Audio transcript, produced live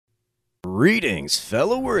Greetings,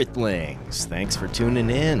 fellow Earthlings. Thanks for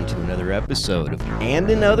tuning in to another episode of And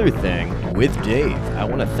Another Thing with Dave. I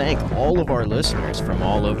want to thank all of our listeners from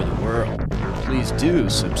all over the world. Please do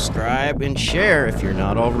subscribe and share if you're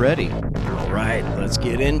not already. All right, let's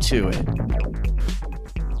get into it.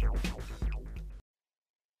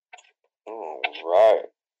 All right.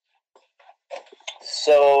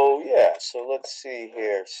 So let's see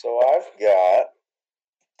here. So I've got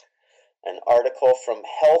an article from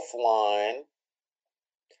Healthline,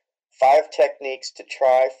 5 techniques to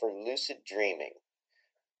try for lucid dreaming.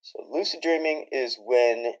 So lucid dreaming is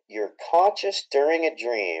when you're conscious during a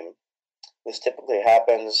dream. This typically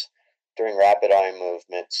happens during rapid eye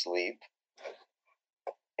movement sleep.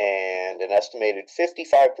 And an estimated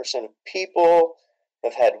 55% of people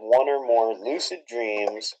have had one or more lucid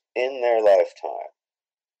dreams in their lifetime.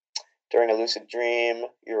 During a lucid dream,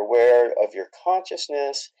 you're aware of your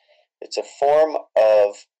consciousness. It's a form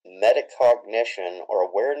of metacognition, or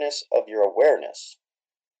awareness of your awareness.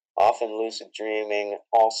 Often lucid dreaming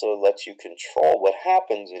also lets you control what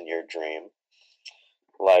happens in your dream.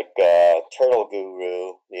 Like Turtle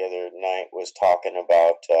Guru the other night was talking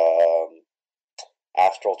about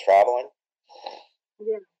astral traveling.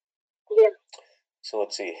 Yeah. So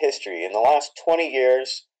let's see, history. In the last 20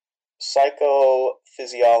 years,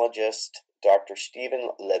 psychophysiologist Dr. Stephen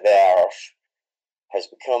LaBerge has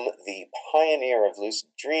become the pioneer of lucid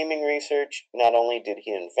dreaming research. Not only did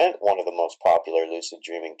he invent one of the most popular lucid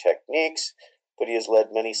dreaming techniques, but he has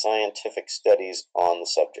led many scientific studies on the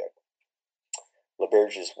subject.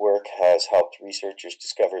 LaBerge's work has helped researchers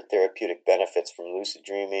discover therapeutic benefits from lucid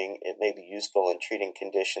dreaming. It may be useful in treating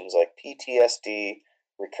conditions like PTSD,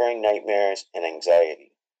 recurring nightmares, and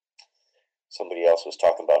anxiety. Somebody else was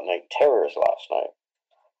talking about night terrors last night.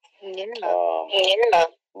 Yeah.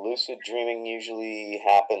 Lucid dreaming usually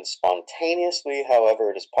happens spontaneously.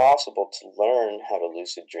 However, it is possible to learn how to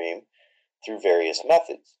lucid dream through various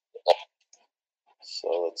methods. So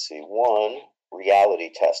let's see. 1, reality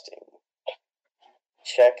testing.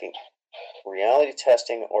 Checking. Reality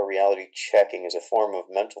testing or reality checking is a form of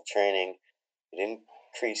mental training. It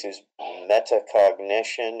increases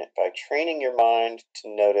metacognition by training your mind to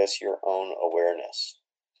notice your own awareness.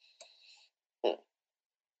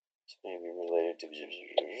 Maybe related to.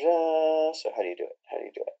 So how do you do it?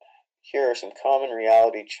 Here are some common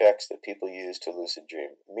reality checks that people use to lucid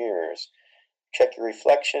dream. Mirrors. Check your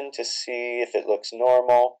reflection to see if it looks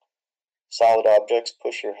normal. Solid objects.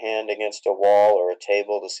 Push your hand against a wall or a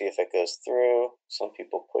table to see if it goes through. Some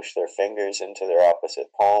people push their fingers into their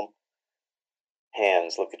opposite palm.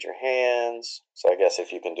 Hands. Look at your hands. So I guess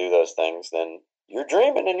if you can do those things, then you're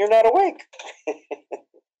dreaming and you're not awake.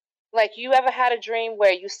 Like, you ever had a dream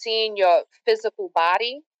where you seen your physical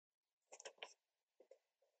body?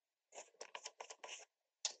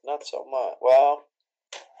 Not so much. Well,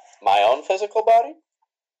 my own physical body?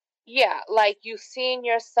 Yeah, like you seen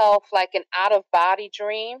yourself, like an out-of-body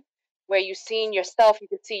dream where you seen yourself, you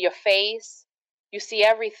can see your face, you see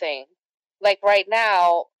everything. Like right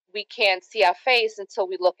now, we can't see our face until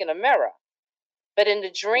we look in a mirror. But in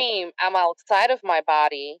the dream, I'm outside of my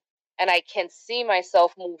body, and I can see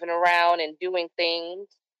myself moving around and doing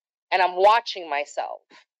things, and I'm watching myself.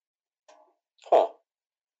 Huh.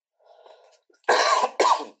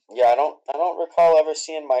 Yeah, I don't recall ever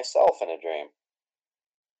seeing myself in a dream.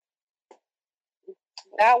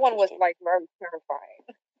 That one was like very terrifying.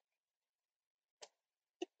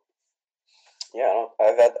 Yeah,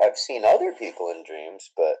 I've seen other people in dreams,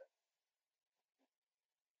 but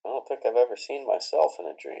I don't think I've ever seen myself in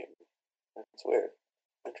a dream. It's weird.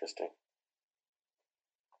 Interesting.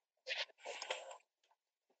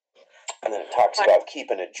 And then it talks about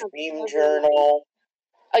keeping a dream journal.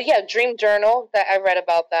 Oh yeah, dream journal. That I read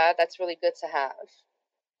about that. That's really good to have.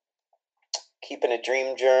 Keeping a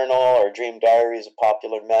dream journal or dream diary is a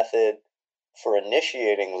popular method for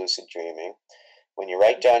initiating lucid dreaming. When you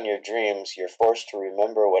write down your dreams, you're forced to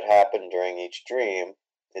remember what happened during each dream.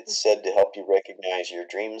 It's said to help you recognize your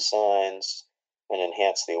dream signs and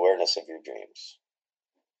enhance the awareness of your dreams.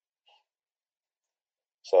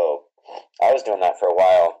 So I was doing that for a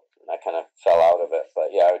while. I kind of fell out of it,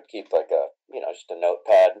 but yeah, I would keep like just a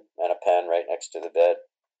notepad and a pen right next to the bed,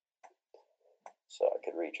 so I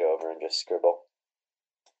could reach over and just scribble.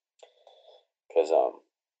 Because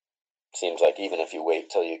seems like even if you wait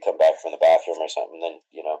till you come back from the bathroom or something, then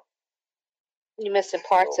you're missing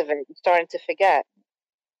parts of it. You're starting to forget.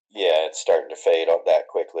 Yeah, it's starting to fade out that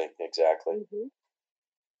quickly. Exactly. Mm-hmm.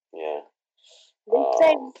 Yeah. They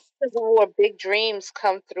say more big dreams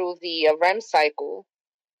come through the REM cycle.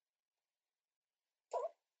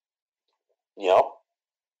 Yep.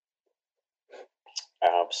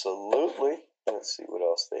 Absolutely. Let's see what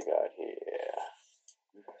else they got here.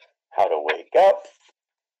 How to wake up.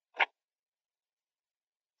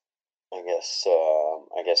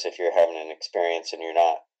 I guess if you're having an experience and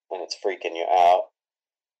it's freaking you out,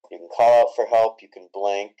 you can call out for help. You can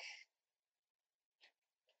blink,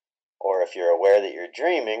 or if you're aware that you're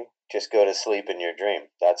dreaming, just go to sleep in your dream.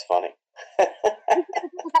 That's funny.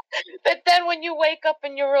 But then when you wake up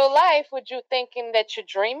in your real life, would you thinking that you're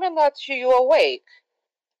dreaming or you awake?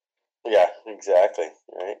 Yeah, exactly.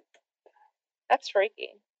 Right. That's freaky.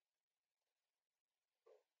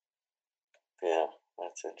 Yeah,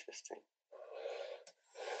 that's interesting.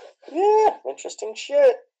 Yeah, interesting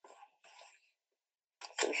shit.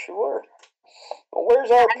 For sure. Well,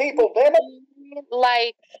 where's our people, damn it?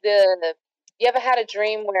 Like you ever had a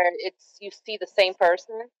dream where you see the same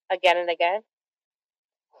person again and again?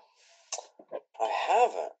 I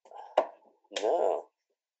haven't. No.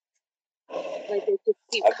 Like they just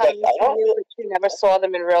keep coming to you, but you never saw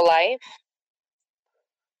them in real life?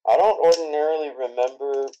 I don't ordinarily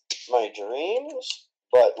remember my dreams,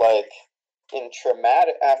 but like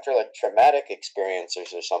after traumatic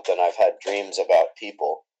experiences or something, I've had dreams about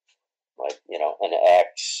people. Like, an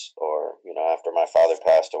ex, or, after my father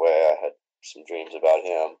passed away, I had some dreams about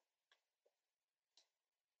him.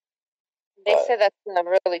 They say that's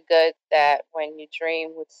really good, that when you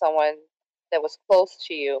dream with someone that was close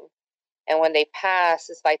to you, and when they pass,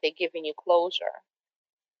 it's like they're giving you closure.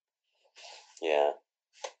 Yeah.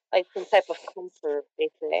 Like some type of comfort, they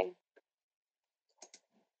say.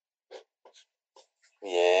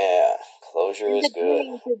 Yeah, closure is good.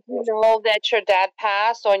 Dream, did you know that your dad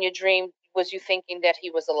passed, or in your dream was you thinking that he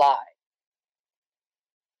was alive?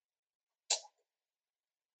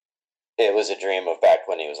 It was a dream of back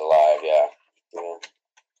when he was alive, yeah.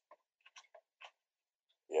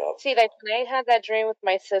 Yep. See, like when I had that dream with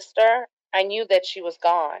my sister, I knew that she was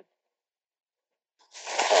gone.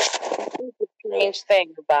 That's a strange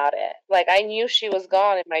thing about it. Like I knew she was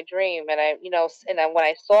gone in my dream, and when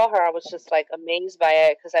I saw her, I was just like amazed by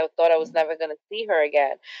it because I thought I was never going to see her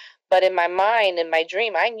again. But in my mind, in my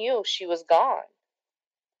dream, I knew she was gone.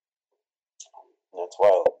 That's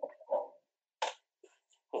wild.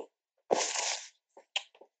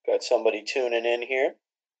 Got somebody tuning in here.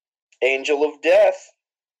 Angel of Death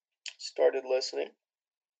started listening.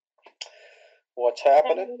 What's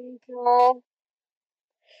happening?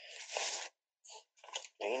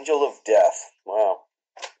 Angel of Death. Wow.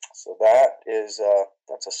 So that's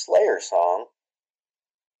a Slayer song.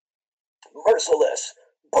 Merciless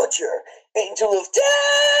Butcher, Angel of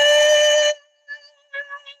Death.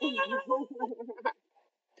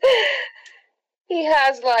 He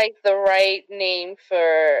has like the right name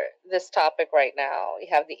for this topic right now. You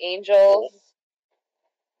have the angels,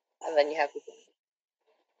 and then you have the...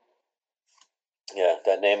 Yeah,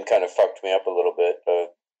 that name kind of fucked me up a little bit. A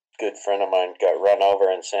good friend of mine got run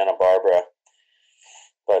over in Santa Barbara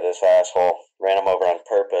by this asshole. Ran him over on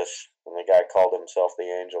purpose, and the guy called himself the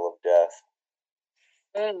Angel of Death.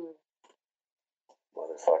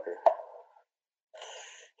 Motherfucker.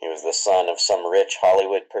 He was the son of some rich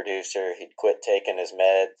Hollywood producer. He'd quit taking his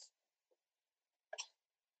meds,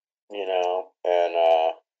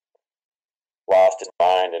 and lost his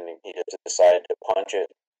mind, and he just decided to punch it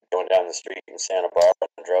going down the street in Santa Barbara,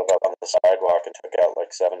 and drove up on the sidewalk and took out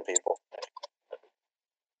like 7 people.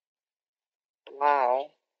 Wow.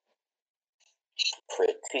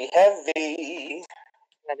 Pretty heavy.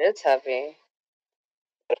 That is heavy.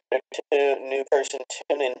 New person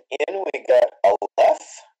tuning in, we got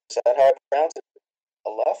Aleph. Is that how I pronounce it?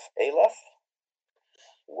 Aleph?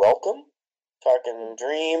 Welcome. Talking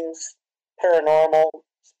dreams, paranormal,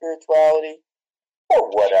 spirituality, or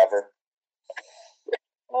whatever.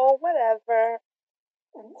 Oh, whatever.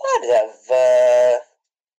 Whatever.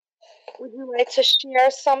 Would you like to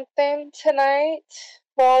share something tonight,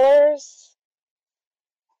 callers?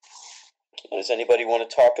 Does anybody want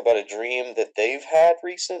to talk about a dream that they've had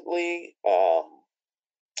recently?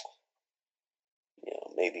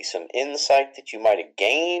 Maybe some insight that you might have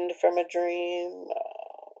gained from a dream.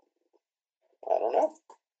 I don't know.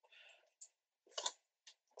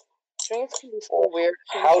 Dreams can be so weird.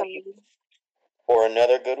 Or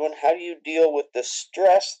another good one, how do you deal with the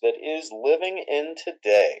stress that is living in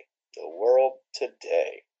today? The world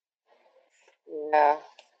today. Yeah.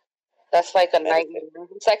 That's like a nightmare.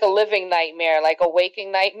 It's like a living nightmare, like a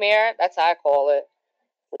waking nightmare. That's how I call it.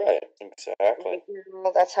 Right, exactly.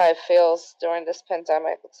 That's how it feels during this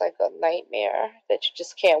pandemic. It's like a nightmare that you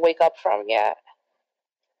just can't wake up from yet.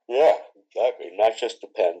 Yeah, exactly. Not just the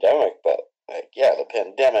pandemic, but the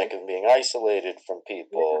pandemic and being isolated from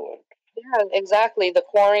people. Yeah, exactly. The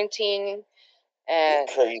quarantine And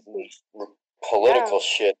crazy yeah, political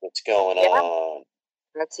shit that's going yeah, on.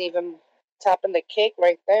 that's even topping the cake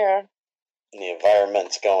right there. And the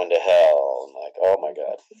environment's going to hell. I'm like, oh my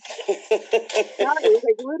god. No, it's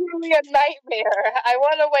like literally a nightmare. I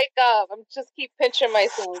want to wake up. I'm just keep pinching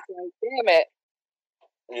myself. Like, damn it.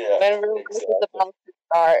 Yeah, When real life is exactly. about to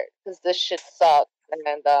start, because this shit sucks.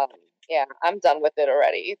 And yeah, I'm done with it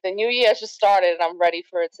already. The new year just started, and I'm ready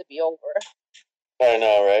for it to be over. I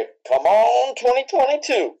know, right? Come on,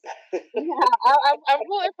 2022. Yeah, I'm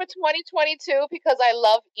rooting for 2022 because I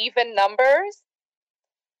love even numbers.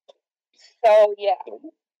 So yeah,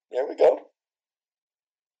 There we go.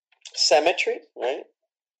 Symmetry, right?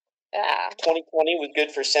 yeah, 2020 was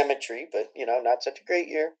good for symmetry, but not such a great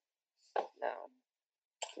year. no,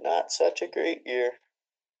 Not such a great year,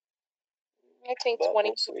 I think but we'll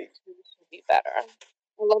 2022 see. should be better. I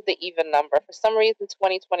love the even number. For some reason,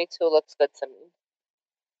 2022 looks good to me.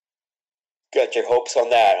 Got your hopes on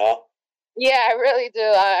that, huh? Yeah, I really do.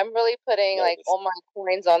 I'm really putting like Nice. all my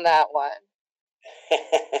coins on that one.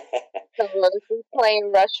 So if we're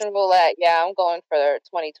playing Russian roulette, yeah, I'm going for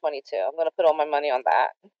 2022. I'm gonna put all my money on that.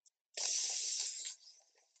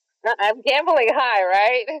 I'm gambling high,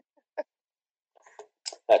 right?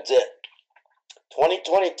 That's it.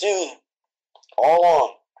 2022. All on.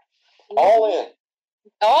 All in.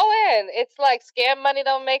 All in. It's like scam money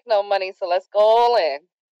don't make no money, so let's go all in.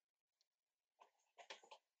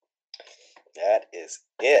 That is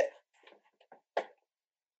it.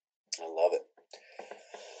 I love it.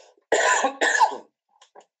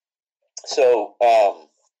 So,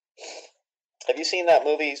 have you seen that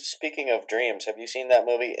movie? Speaking of dreams, have you seen that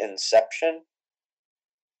movie Inception?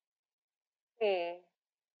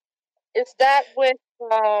 Is that with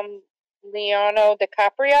Leonardo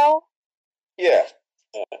DiCaprio? Yeah.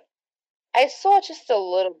 I saw just a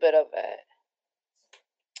little bit of it.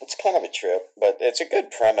 It's kind of a trip, but it's a good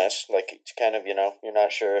premise. Like, it's kind of, you're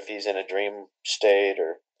not sure if he's in a dream state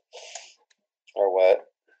or what.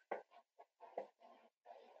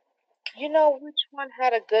 You know which one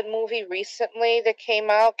had a good movie recently that came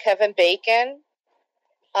out? Kevin Bacon.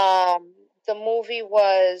 The movie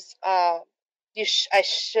was you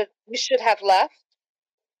should have left.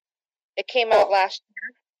 It came out Huh. last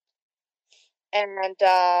year, and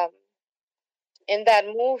in that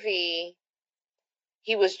movie,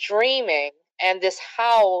 he was dreaming, and this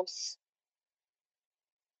house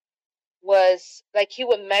was like he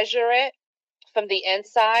would measure it from the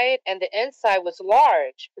inside, and the inside was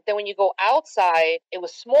large, but then when you go outside, it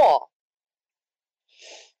was small.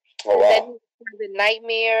 Oh, And then wow. he was having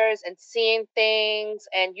nightmares and seeing things,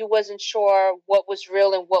 and you wasn't sure what was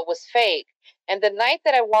real and what was fake. And the night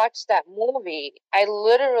that I watched that movie, I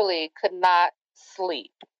literally could not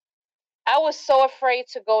sleep. I was so afraid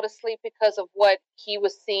to go to sleep because of what he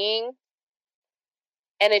was seeing,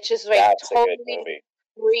 and it just like That's a good totally movie.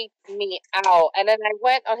 freaked me out. And then I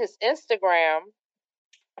went on his Instagram,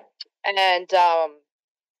 and I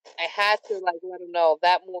had to like let him know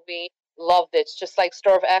that movie, loved it. It's just like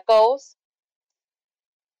Stir of Echoes.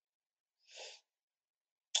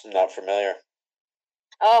 I'm not familiar.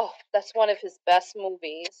 Oh, that's one of his best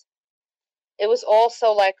movies. It was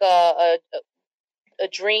also like a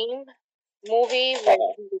dream movie where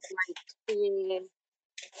he was like seeing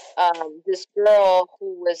this girl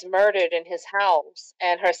who was murdered in his house,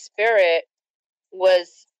 and her spirit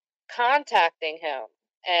was contacting him,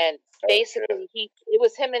 and Oh, shit. basically it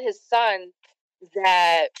was him and his son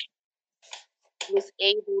that was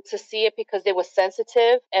able to see it because they were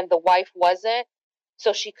sensitive and the wife wasn't,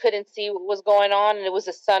 so she couldn't see what was going on, and it was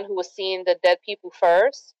the son who was seeing the dead people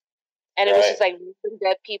first, and it was Right. just like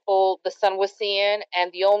dead people the son was seeing,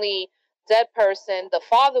 and the only dead person the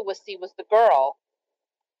father would see was the girl.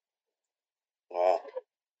 Wow.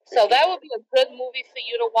 So Freaky. that would be a good movie for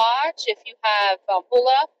you to watch if you have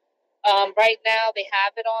Hula. Right now they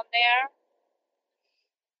have it on there,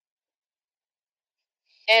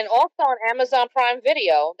 and also on Amazon Prime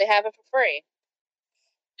Video they have it for free.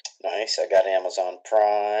 Nice. I got Amazon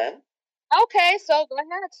Prime. Okay, so go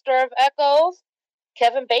ahead. Stir of Echoes,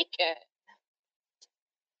 Kevin Bacon.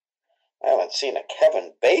 I haven't seen a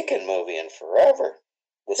Kevin Bacon movie in forever.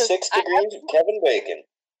 The 6 I Degrees of Kevin Bacon.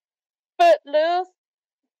 Footloose.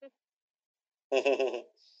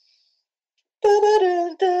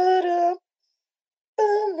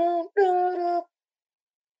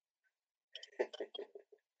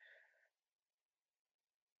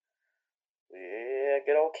 Yeah,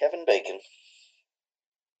 good old Kevin Bacon.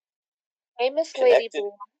 Hey, Miss Lady Connected.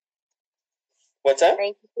 Boo. What's that?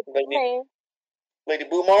 Thank you for Lady, joining. Lady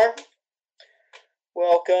Boomar?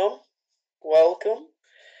 Welcome. Welcome.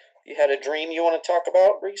 You had a dream you want to talk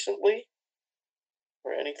about recently?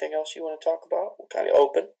 or anything else you want to talk about? We're kind of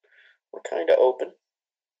open.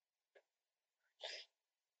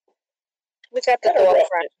 We got the door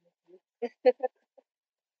cracked.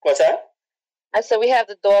 What's that? I said we have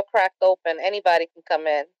the door cracked open. Anybody can come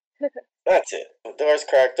in. That's it. The door's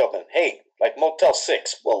cracked open. Hey, like Motel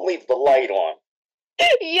 6, we'll leave the light on.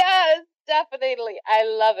 Yes, definitely. I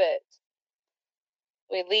love it.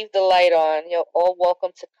 We leave the light on. You're all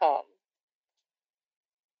welcome to come.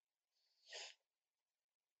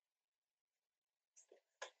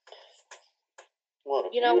 What a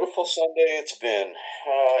beautiful Sunday it's been.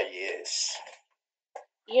 Ah, yes.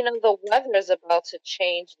 The weather is about to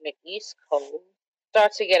change in the East Coast.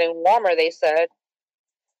 Starts to getting warmer, they said.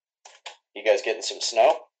 You guys getting some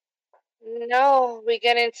snow? No, we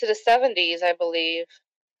get into the 70s, I believe.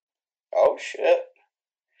 Oh, shit.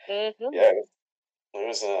 Mm-hmm. Yeah, it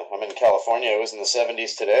was. I'm in California. It was in the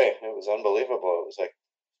 70s today. It was unbelievable. It was like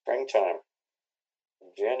springtime in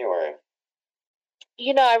January.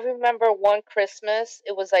 I remember one Christmas,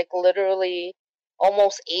 it was like literally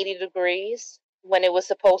almost 80 degrees when it was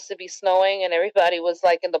supposed to be snowing, and everybody was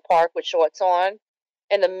like in the park with shorts on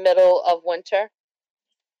in the middle of winter.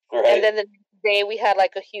 Right. And then the next day we had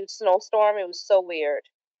like a huge snowstorm. It was so weird.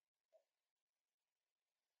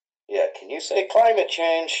 Yeah, can you say climate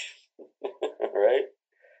change? Right?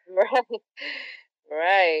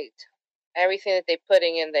 Right. Everything that they're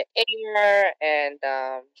putting in the air, and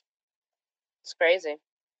it's crazy.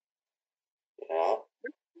 Yeah.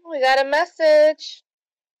 We got a message.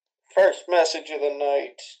 First message of the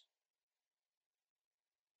night.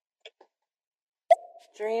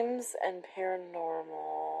 Dreams and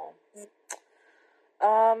paranormal.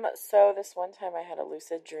 So this one time I had a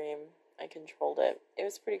lucid dream. I controlled it. It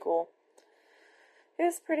was pretty cool. It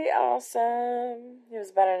was pretty awesome. It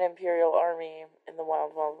was about an Imperial army in the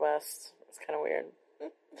Wild Wild West. It's kind of weird.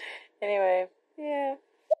 Anyway, yeah.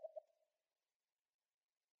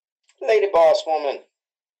 Lady Boss Woman.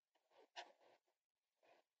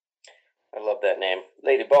 I love that name.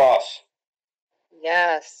 Lady Boss.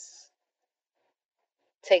 Yes.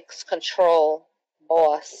 Takes control.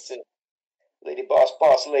 Boss. That's it. Lady Boss,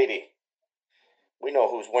 Boss Lady. We know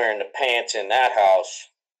who's wearing the pants in that house.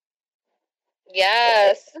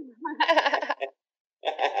 Yes.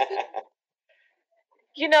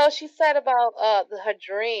 She said about her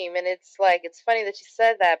dream, and it's funny that she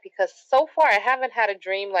said that, because so far I haven't had a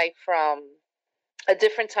dream like from a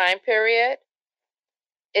different time period.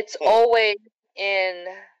 It's always in,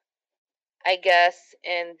 I guess,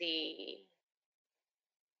 in the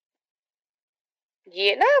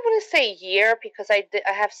year. Not I wouldn't say year, because I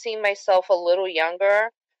have seen myself a little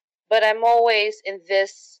younger, but I'm always in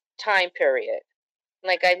this time period.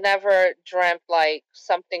 Like, I never dreamt like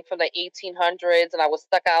something from the 1800s and I was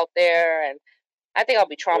stuck out there, and I think I'll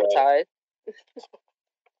be traumatized. Yeah.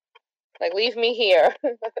 Like, leave me here.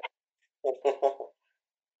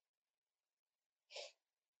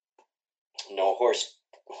 No horse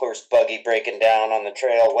buggy breaking down on the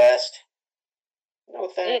trail west. No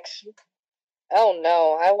thanks. Oh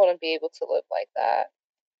no, I wouldn't be able to live like that.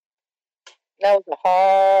 That was a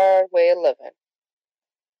hard way of living.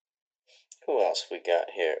 Who else we got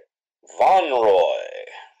here? Von Roy.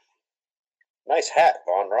 Nice hat,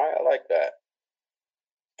 Von Roy. I like that.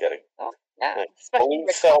 Got a blue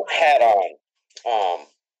felt hat on.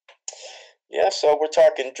 Yeah, so we're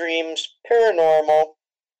talking dreams, paranormal,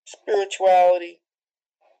 spirituality,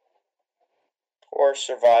 or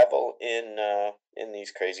survival in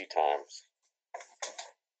these crazy times.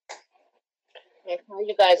 How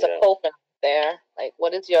you guys are coping there? Like,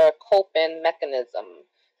 what is your coping mechanism?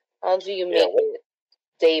 How do you make it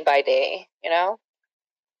day by day? Yeah,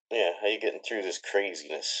 how you getting through this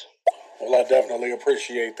craziness? Well, I definitely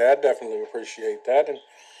appreciate that. And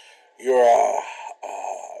you're a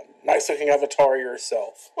nice-looking avatar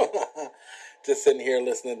yourself. Just sitting here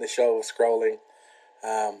listening to the show, scrolling.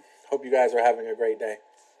 Hope you guys are having a great day.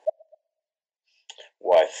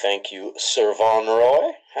 Why, thank you, Sir Von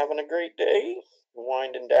Roy. Having a great day.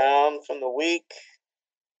 Winding down from the week.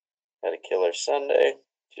 Had a killer Sunday.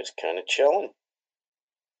 Just kind of chilling.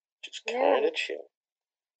 Thank you.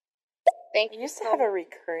 I used to have a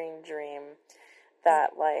recurring dream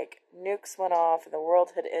that, like, nukes went off and the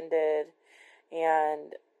world had ended,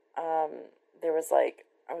 and there was, like,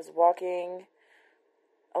 I was walking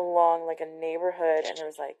along, like, a neighborhood, and there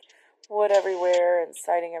was, like, wood everywhere and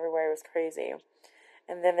siding everywhere. It was crazy.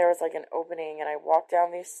 And then there was, like, an opening, and I walked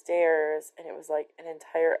down these stairs, and it was, like, an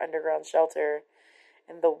entire underground shelter,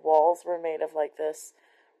 and the walls were made of, like, this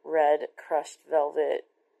red crushed velvet.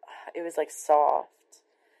 It was, like, soft.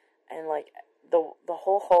 And, like, the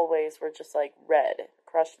whole hallways were just, like, red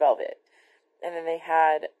crushed velvet. And then they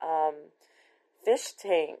had fish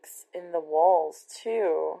tanks in the walls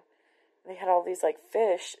too. They had all these like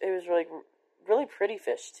fish. It was really, really pretty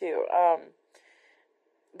fish too.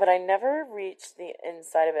 But I never reached the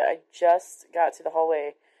inside of it. I just got to the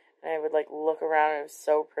hallway, and I would like look around, and it was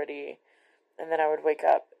so pretty. And then I would wake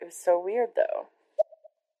up. It was so weird though.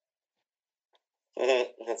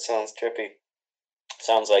 That sounds trippy.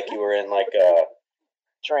 Sounds like you were in like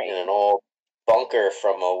in an old bunker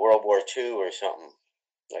from World War II or something,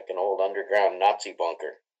 like an old underground Nazi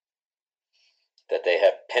bunker that they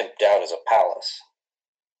have pimped out as a palace.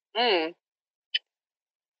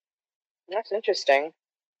 That's interesting.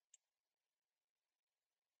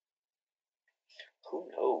 Who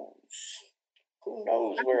knows? Who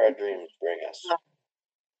knows where our dreams bring us?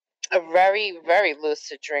 A very, very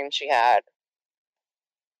lucid dream she had.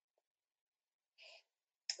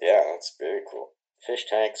 Yeah, that's very cool. Fish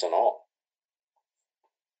tanks and all.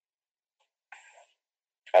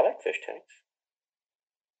 I like fish tanks.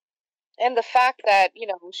 And the fact that,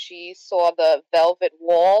 she saw the velvet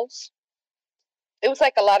walls. It was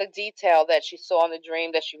like a lot of detail that she saw in the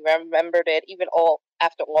dream, that she remembered it even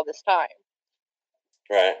after all this time.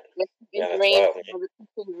 Right. In dreams,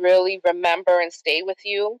 people really remember and stay with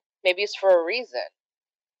you. Maybe it's for a reason.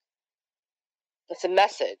 It's a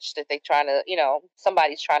message that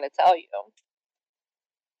somebody's trying to tell you.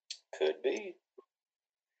 Could be.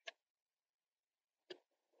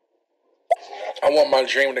 I want my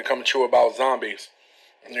dream to come true about zombies.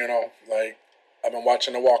 Like I've been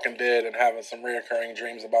watching The Walking Dead and having some reoccurring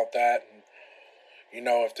dreams about that. And,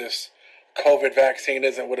 if this COVID vaccine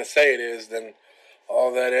isn't what it say it is, then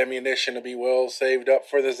all that ammunition will be well saved up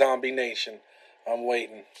for the zombie nation. I'm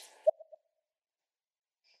waiting.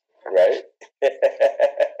 Right?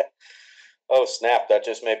 Oh, snap. That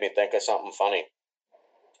just made me think of something funny.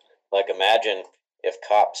 Like, imagine if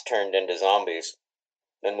cops turned into zombies.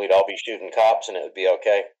 Then we'd all be shooting cops and it would be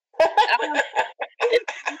okay.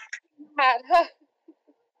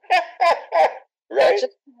 Right?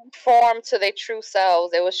 Just conform to their true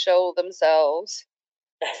selves. They will show themselves.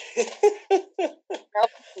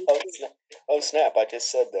 Oh, snap. I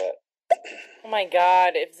just said that. Oh my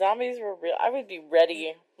god, if zombies were real, I would be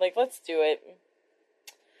ready. Like, let's do it.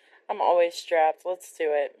 I'm always strapped. Let's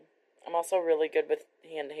do it. I'm also really good with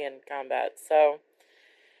hand-to-hand combat, so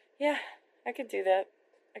yeah, I could do that.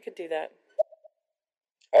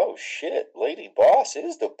 Oh shit, Lady Boss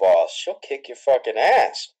is the boss. She'll kick your fucking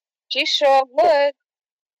ass. She sure would.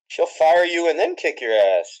 She'll fire you and then kick your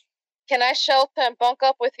ass. Can I shelter and bunk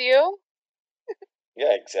up with you?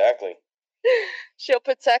 Yeah, exactly. She'll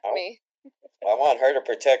protect me. I want her to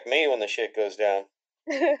protect me when the shit goes down.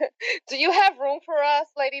 Do you have room for us,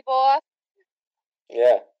 Lady Boss?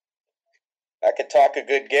 Yeah. I could talk a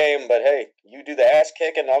good game, but hey, you do the ass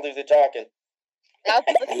kicking, I'll do the talking.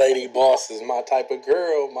 Lady Boss is my type of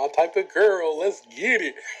girl. Let's get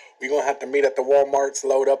it. We're going to have to meet at the Walmarts,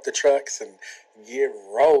 load up the trucks, and get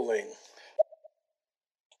rolling.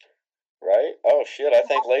 Right? Oh, shit. I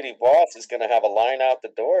think Lady Boss is going to have a line out the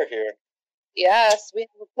door here. Yes, we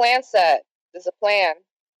have a plan set. There's a plan.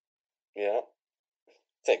 Yeah.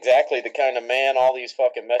 It's exactly the kind of man all these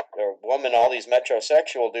fucking woman all these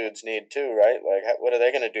metrosexual dudes need too, right? Like, what are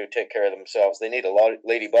they going to do? Take care of themselves? They need a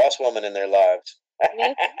Lady Boss woman in their lives.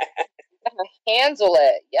 Handle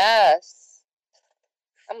it, yes.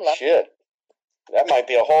 I'm loving Shit. That might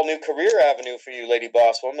be a whole new career avenue for you, Lady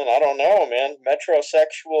Boss woman. I don't know, man.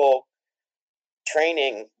 Metrosexual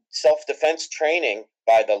training, self-defense training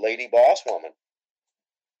by the Lady Boss woman.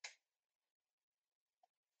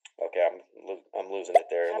 Okay, I'm losing it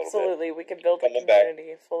there a little bit. Absolutely, we could build a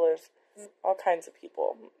community full of all kinds of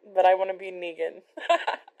people. But I want to be Negan.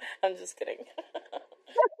 I'm just kidding.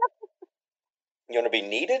 You want to be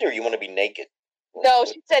needed or you want to be naked? No,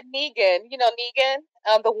 she said Negan. You know Negan?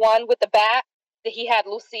 The one with the bat that he had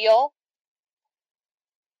Lucille.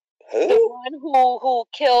 Who? The one who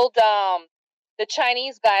killed the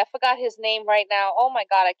Chinese guy. I forgot his name right now. Oh my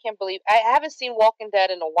god, I can't believe I haven't seen Walking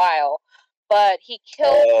Dead in a while. But he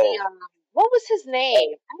killed what was his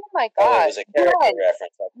name? Oh my god. It was a character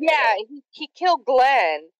reference. Yeah, he killed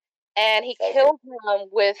Glenn and he killed him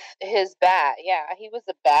with his bat. Yeah, he was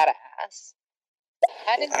a badass.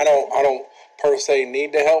 I don't per se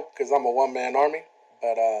need the help because I'm a one-man army,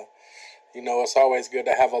 but it's always good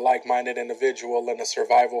to have a like-minded individual in a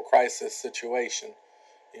survival crisis situation.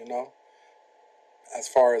 As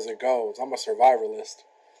far as it goes, I'm a survivalist.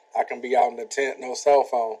 I can be out in the tent, no cell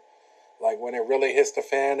phone. Like when it really hits the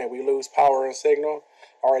fan and we lose power and signal,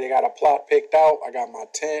 I already got a plot picked out. I got my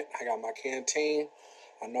tent, I got my canteen.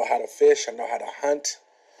 I know how to fish, I know how to hunt.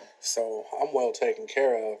 So I'm well taken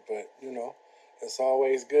care of, but It's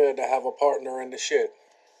always good to have a partner in the shit.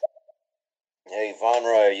 Hey, Von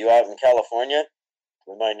Roy, are you out in California?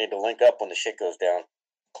 We might need to link up when the shit goes down.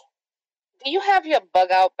 Do you have your bug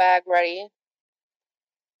out bag ready?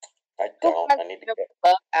 I don't. I need to your get.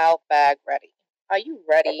 bug out bag ready. Are you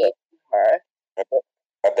ready?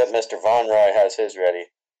 I bet Mr. Von Roy has his ready.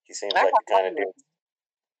 He seems I like the kind of dude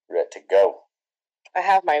ready to go.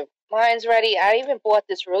 have my mine's ready. I even bought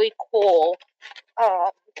this really cool.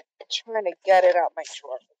 Trying to get it out my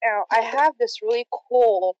drawer. Now I have this really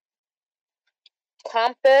cool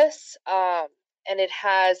compass. And it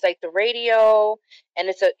has like the radio,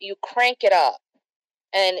 and you crank it up,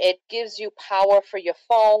 and it gives you power for your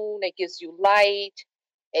phone. It gives you light.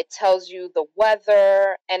 It tells you the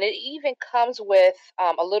weather, and it even comes with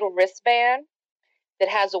a little wristband that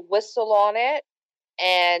has a whistle on it,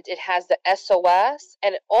 and it has the SOS,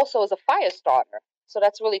 and it also is a fire starter. So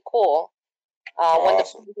that's really cool. When the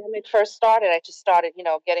pandemic first started, I just started,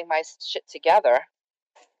 getting my shit together.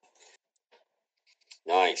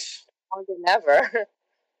 Nice. More than ever.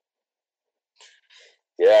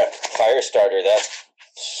 Yeah, fire starter. That's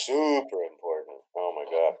super important. Oh my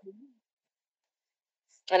god.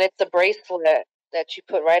 And it's a bracelet that you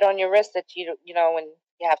put right on your wrist that when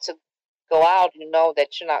you have to go out,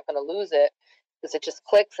 that you're not going to lose it, because it just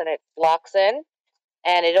clicks and it locks in.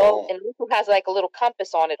 And it also has like a little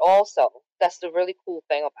compass on it also. That's the really cool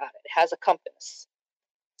thing about it. It has a compass.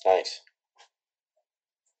 Nice.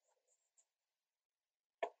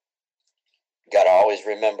 Gotta always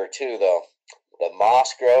remember too, though, the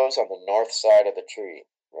moss grows on the north side of the tree,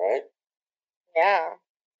 right? Yeah.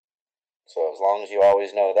 So as long as you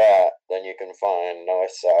always know that, then you can find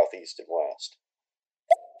north, south, east, and west.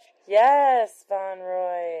 Yes, Von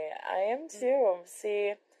Roy. I am too.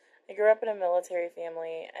 See, I grew up in a military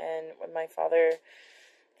family, and when my father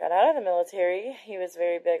got out of the military, he was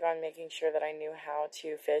very big on making sure that I knew how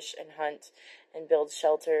to fish and hunt and build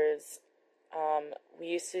shelters. We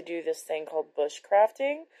used to do this thing called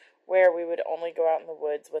bushcrafting, where we would only go out in the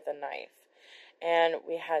woods with a knife, and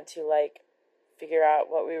we had to figure out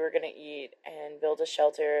what we were going to eat and build a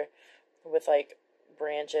shelter with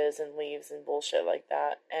branches and leaves and bullshit like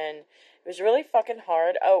that. And it was really fucking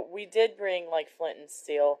hard. Oh, we did bring flint and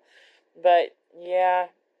steel, but yeah,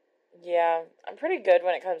 I'm pretty good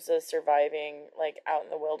when it comes to surviving out in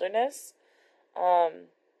the wilderness.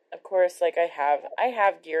 Of course, I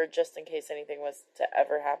have gear just in case anything was to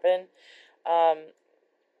ever happen.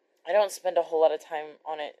 I don't spend a whole lot of time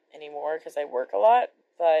on it anymore because I work a lot,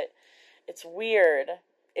 but it's weird.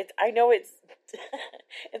 I know it's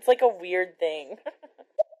it's like a weird thing.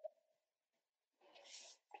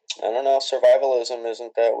 I don't know. Survivalism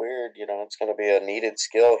isn't that weird. It's going to be a needed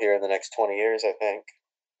skill here in the next 20 years, I think.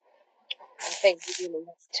 I think in the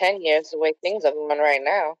next 10 years, the way things are going right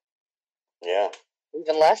now. Yeah.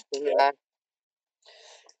 Even less than that.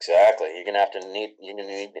 Exactly. You're gonna have to need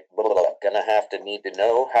to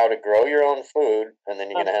know how to grow your own food, and then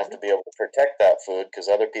you're gonna have to be able to protect that food, because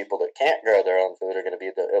other people that can't grow their own food are gonna be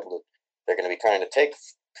they're gonna be trying to take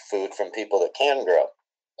food from people that can grow.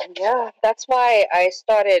 Yeah, that's why I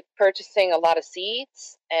started purchasing a lot of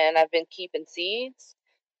seeds, and I've been keeping seeds.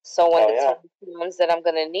 So when the time comes that I'm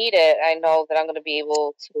gonna need it, I know that I'm gonna be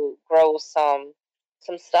able to grow some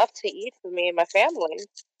stuff to eat for me and my family.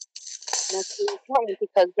 And that's really important,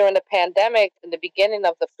 because during the pandemic, in the beginning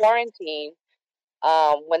of the quarantine,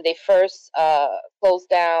 when they first closed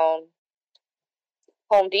down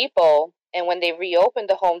Home Depot, and when they reopened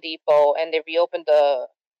the Home Depot and they reopened the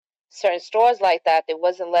certain stores like that, they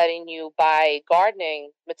wasn't letting you buy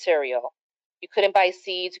gardening material. You couldn't buy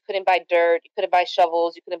seeds, you couldn't buy dirt, you couldn't buy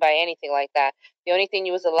shovels, you couldn't buy anything like that. The only thing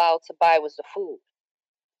you was allowed to buy was the food.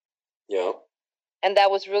 Yeah. And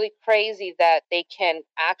that was really crazy that they can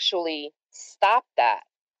actually stop that.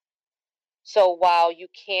 So while you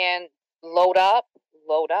can load up.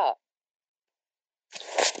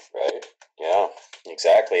 Right. Yeah,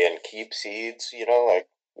 exactly. And keep seeds,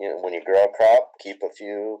 when you grow a crop, keep a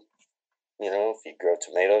few, if you grow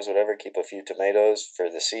tomatoes, whatever, keep a few tomatoes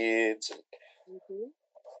for the seeds.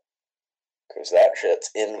 Because that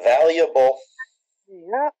shit's invaluable.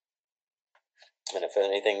 Yeah. And if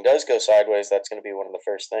anything does go sideways, that's going to be one of the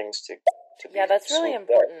first things to yeah, that's really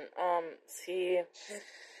important. See,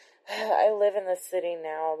 I live in the city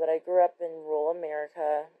now, but I grew up in rural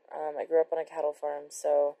America. I grew up on a cattle farm,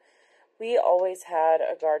 so we always had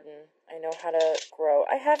a garden. I know how to grow.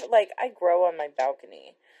 I grow on my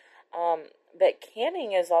balcony. But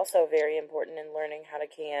canning is also very important in learning how to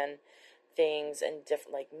can things and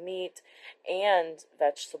different meat and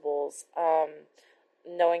vegetables.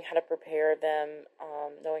 Knowing how to prepare them,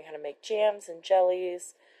 knowing how to make jams and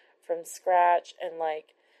jellies from scratch, and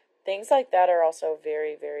like things like that are also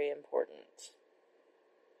very, very important.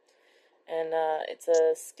 And it's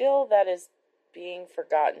a skill that is being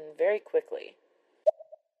forgotten very quickly.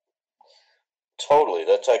 Totally.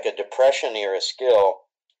 That's like a Depression era skill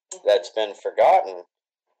that's been forgotten.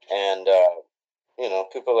 And,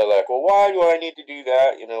 people are like, well, why do I need to do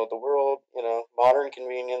that? The world, modern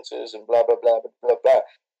conveniences and blah, blah, blah, blah, blah, blah.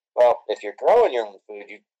 Well, if you're growing your own food,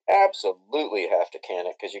 you absolutely have to can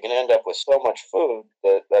it because you can end up with so much food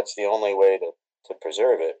that that's the only way to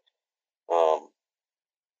preserve it.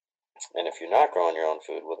 And if you're not growing your own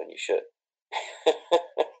food, well, then you should.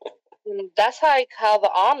 That's like how the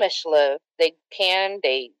Amish live. They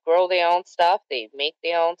grow their own stuff, they make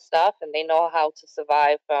their own stuff, and they know how to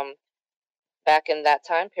survive from back in that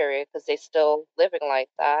time period because they still living like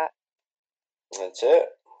that. That's it.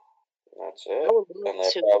 That's I it. would And love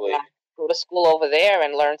they to probably, go to school over there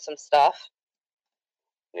and learn some stuff.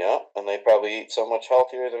 yeah, and they probably eat so much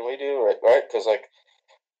healthier than we do, right? Because like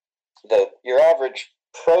your average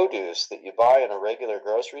produce that you buy in a regular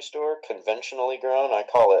grocery store, conventionally grown, I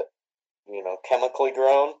call it, chemically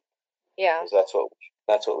grown. Yeah. Because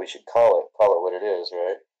that's what we should call it. Call it what it is,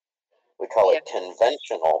 right? We call it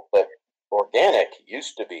conventional, but organic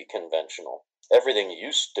used to be conventional. Everything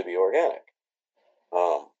used to be organic.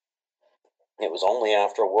 It was only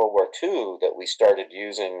after World War II that we started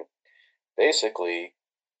using basically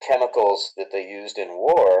chemicals that they used in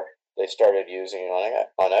war. They started using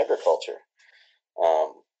on agriculture.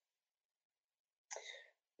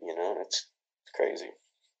 It's crazy.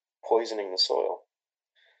 Poisoning the soil.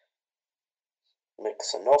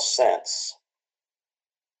 Makes no sense.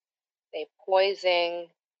 They poison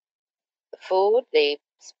the food, they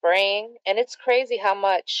spraying, and it's crazy how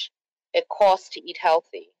much it costs to eat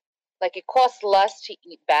healthy. Like it costs less to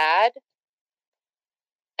eat bad,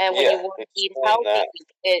 and when you want to eat healthy,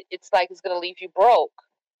 it's like it's going to leave you broke.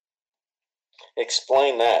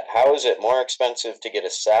 Explain that. How is it more expensive to get a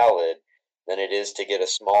salad than it is to get a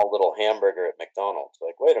small little hamburger at McDonald's?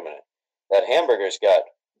 Like, wait a minute. That hamburger's got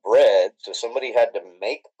bread, so somebody had to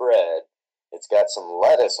make bread. It's got some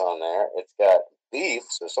lettuce on there. It's got beef,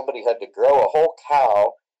 so somebody had to grow a whole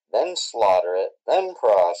cow, then slaughter it, then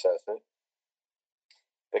process it.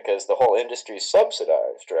 Because the whole industry is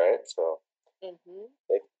subsidized, right? So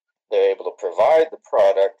they're able to provide the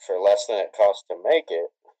product for less than it costs to make it.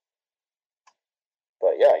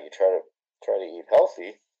 But yeah, you try to eat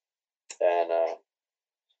healthy, and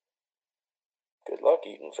good luck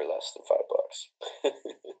eating for less than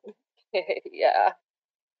 $5. Yeah.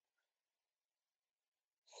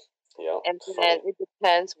 Yeah. And then it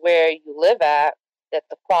depends where you live at, that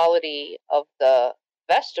the quality of the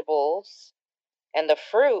vegetables and the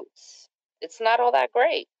fruits, it's not all that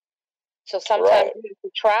great. So sometimes you have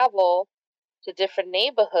to travel to different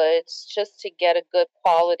neighborhoods just to get a good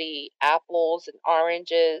quality apples and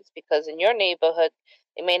oranges, because in your neighborhood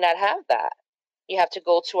they may not have that. You have to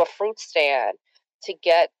go to a fruit stand to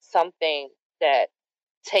get something that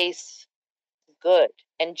tastes good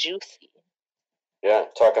and juicy. Yeah,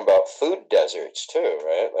 talking about food deserts too,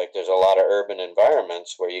 right? Like there's a lot of urban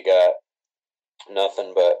environments where you got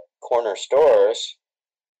nothing but corner stores,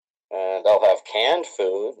 and they'll have canned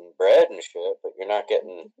food and bread and shit, but you're not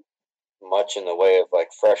getting much in the way of like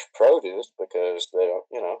fresh produce because they don't,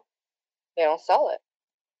 they don't sell it.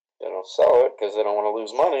 They don't sell it because they don't want to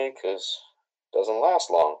lose money because it doesn't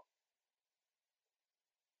last long.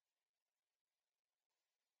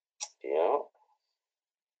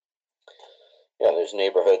 Yeah, there's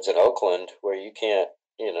neighborhoods in Oakland where you can't,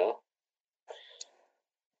 you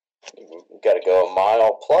got to go a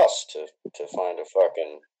mile plus to find a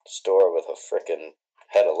fucking store with a frickin'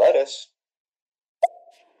 head of lettuce.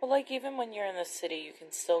 Well, like even when you're in the city, you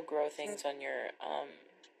can still grow things on your,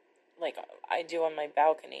 like I do on my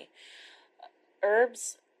balcony.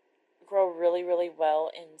 Herbs grow really, really well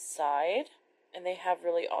inside, and they have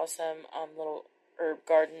really awesome little herb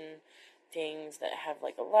garden things that have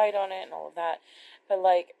like a light on it and all of that. But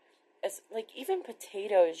like, it's like even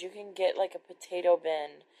potatoes, you can get like a potato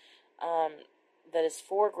bin that is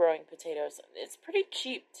for growing potatoes. It's pretty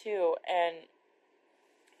cheap too, and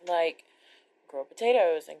like grow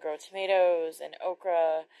potatoes and grow tomatoes and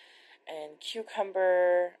okra and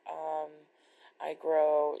cucumber. I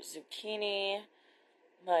grow zucchini.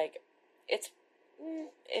 Like it's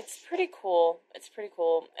pretty cool. It's pretty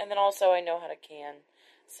cool. And then also I know how to can.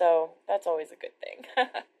 So that's always a good thing.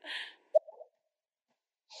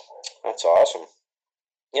 That's awesome.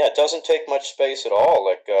 Yeah, it doesn't take much space at all.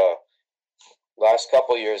 Like last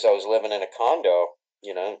couple of years I was living in a condo,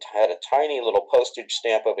 had a tiny little postage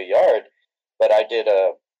stamp of a yard, but I did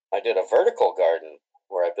a vertical garden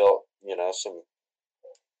where I built,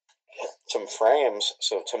 some frames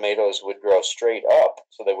so tomatoes would grow straight up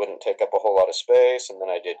so they wouldn't take up a whole lot of space. And then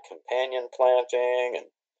I did companion planting and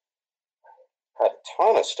had a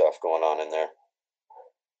ton of stuff going on in there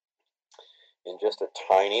in just a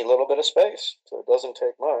tiny little bit of space. So it doesn't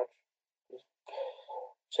take much. It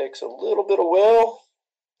takes a little bit of will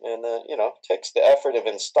and then, takes the effort of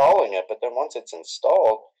installing it. But then once it's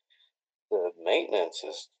installed, the maintenance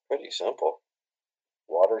is pretty simple.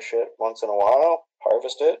 Water shit once in a while,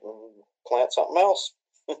 harvest it, and plant something else.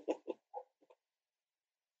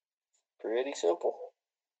 Pretty simple.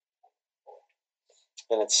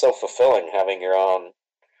 And it's so fulfilling having your own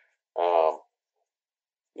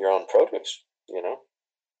produce,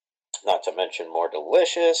 Not to mention more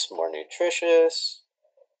delicious, more nutritious,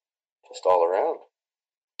 just all around.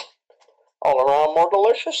 All around more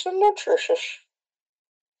delicious and nutritious.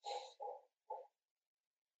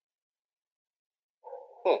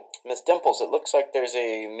 Miss Dimples, it looks like there's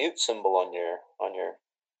a mute symbol on your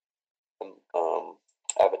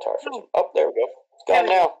avatar for some. Oh, there we go. It's gone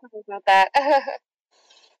now. Sorry about that.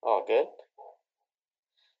 Oh, good.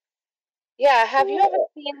 Yeah, have you ever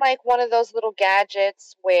seen like one of those little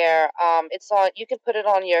gadgets where it's on, you can put it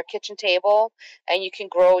on your kitchen table and you can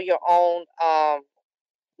grow your own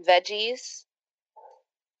veggies,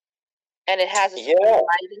 and it has a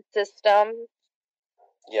lighting system.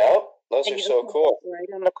 Yep, those are so cool. Right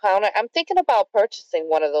on the counter. I'm thinking about purchasing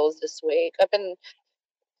one of those this week. I've been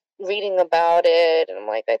reading about it, and I'm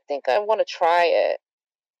like, I think I want to try it.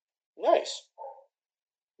 Nice.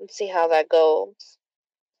 And see how that goes.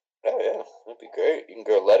 Oh yeah, that'd be great. You can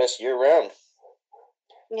grow lettuce year round.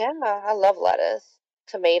 Yeah, I love lettuce,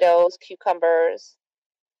 tomatoes, cucumbers.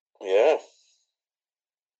 Yeah.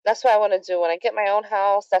 That's what I want to do when I get my own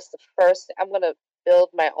house. That's the first. I'm gonna build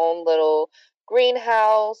my own little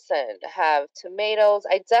greenhouse and have tomatoes.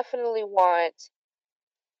 I definitely want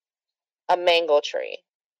a mango tree.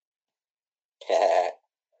 I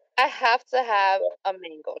have to have a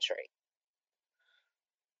mango tree.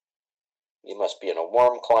 You must be in a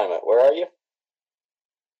warm climate. Where are you?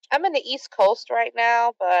 I'm in the East Coast right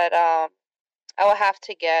now, but I will have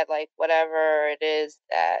to get like whatever it is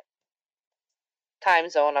that time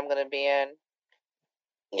zone I'm gonna be in.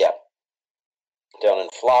 Yeah. Down in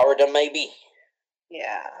Florida, maybe?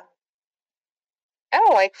 Yeah. I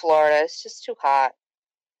don't like Florida. It's just too hot.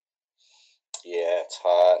 Yeah, it's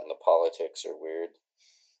hot and the politics are weird.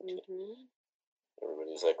 Mm-hmm.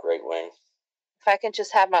 Everybody's like right wing. If I can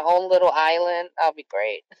just have my own little island, I'll be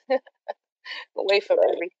great. Away from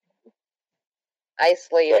everything.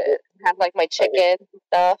 Isolated. Have like my chicken and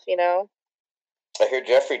stuff, I hear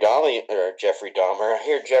Jeffrey Dahmer. I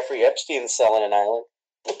hear Jeffrey Epstein selling an island.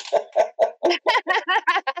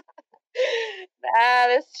 Nah,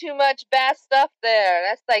 there's too much bad stuff there.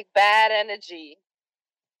 That's like bad energy.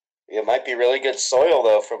 It might be really good soil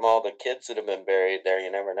though from all the kids that have been buried there. You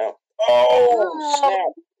never know. Oh,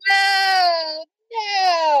 snap!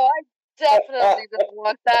 No! I definitely don't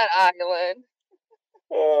want that island.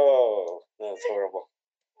 Oh, that's horrible.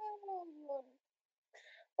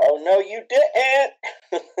 Oh no, you didn't.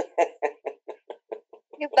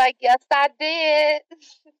 He's like, yes, I did.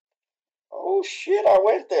 Oh shit, I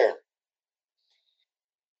went there.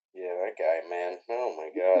 Yeah, that guy, man. Oh my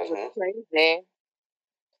gosh, huh? Crazy.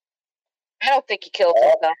 I don't think he killed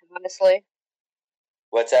himself, honestly.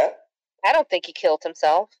 What's that? I don't think he killed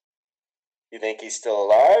himself. You think he's still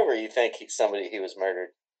alive, or you think he was murdered?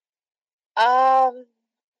 I'm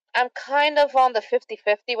kind of on the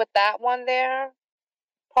 50-50 with that one there.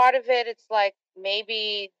 Part of it, it's like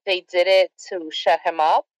maybe they did it to shut him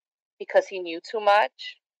up because he knew too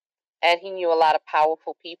much and he knew a lot of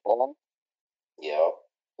powerful people. Yeah.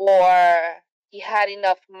 Or he had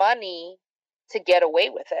enough money to get away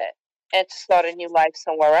with it and to start a new life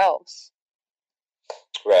somewhere else.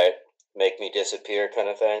 Right. Make me disappear kind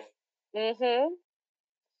of thing. Mm-hmm.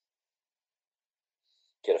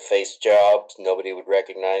 Get a face job. Nobody would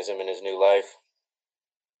recognize him in his new life.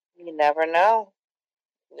 You never know.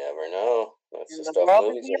 Never know. That's In the the stuff world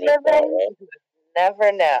movies you are made about, right? you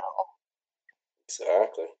never know.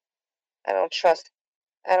 Exactly. I don't trust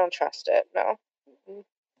it, no. Mm-hmm.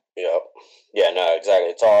 Yep. Yeah, no, exactly.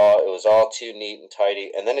 It was all too neat and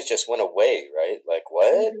tidy, and then it just went away, right? Like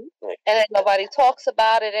what? Mm-hmm. And then nobody talks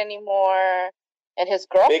about it anymore. And his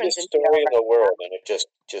girlfriend biggest story in the world, and it just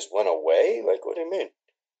went away. Like, what do you mean?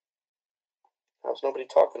 How's nobody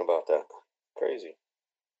talking about that? Crazy.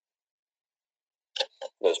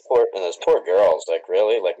 Those poor girls. Like,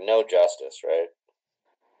 really? Like, no justice, right?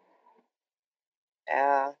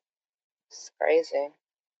 Yeah, it's crazy.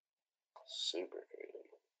 Super crazy.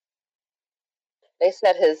 They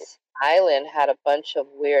said his island had a bunch of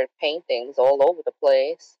weird paintings all over the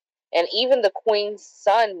place. And even the Queen's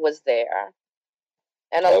son was there.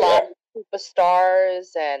 And a lot of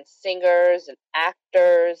superstars and singers and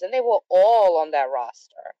actors, and they were all on that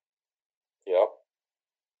roster. Yep.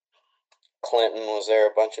 Clinton was there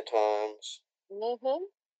a bunch of times. Mm-hmm.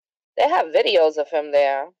 They have videos of him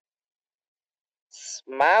there,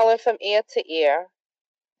 smiling from ear to ear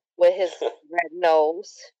with his red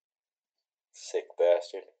nose. Sick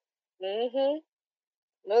bastard. Mm-hmm.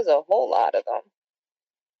 There's a whole lot of them.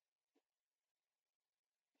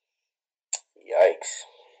 Yikes.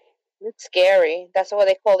 It's scary. That's why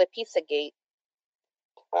they call it Pizzagate.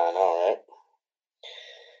 I know, right?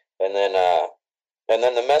 And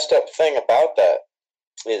then the messed up thing about that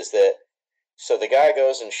is that, so the guy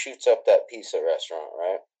goes and shoots up that pizza restaurant,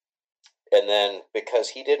 right? And then because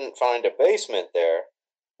he didn't find a basement there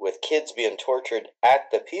with kids being tortured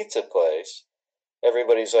at the pizza place,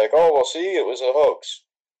 everybody's like, oh, well, see, it was a hoax.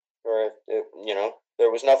 Or,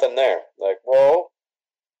 there was nothing there. Like, well,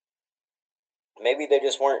 maybe they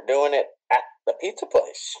just weren't doing it at the pizza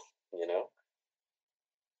place,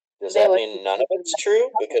 Does that mean none of it's true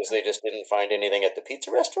because they just didn't find anything at the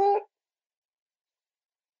pizza restaurant?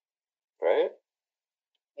 Right?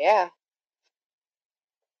 Yeah.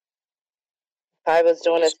 I was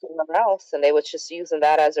doing it somewhere else, and they were just using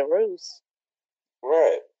that as a ruse.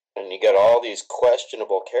 Right. And you got all these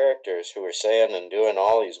questionable characters who are saying and doing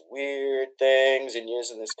all these weird things and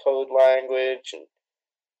using this code language. And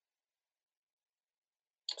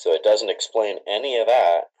so it doesn't explain any of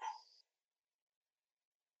that.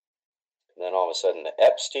 And then all of a sudden the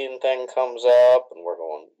Epstein thing comes up, and we're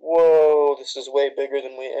going, whoa, this is way bigger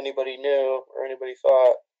than anybody knew or anybody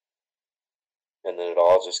thought. And then it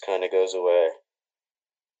all just kind of goes away.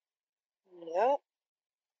 Yep.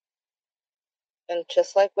 And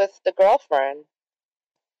just like with the girlfriend,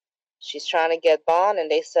 she's trying to get Bond, and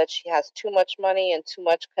they said she has too much money and too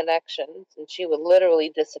much connections, and she would literally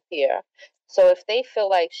disappear. So if they feel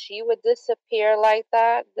like she would disappear like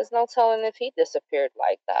that, there's no telling if he disappeared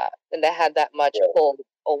like that, and they had that much pull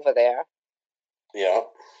over there. Yeah.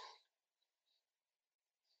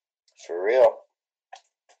 For real.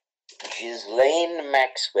 Ghislaine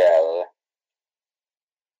Maxwell.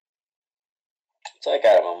 It's like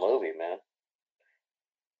out of a movie, man.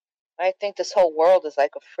 I think this whole world is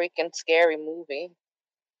like a freaking scary movie.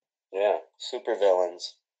 Yeah, super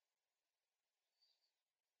villains.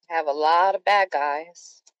 Have a lot of bad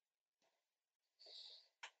guys.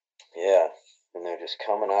 Yeah, and they're just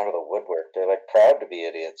coming out of the woodwork. They're like proud to be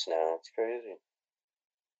idiots now. It's crazy.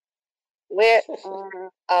 Where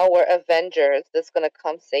our Avengers that's gonna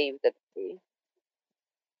come save the day?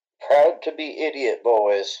 Proud to be idiot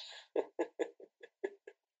boys.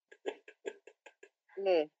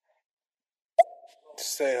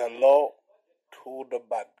 Say hello to the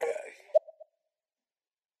bad guy.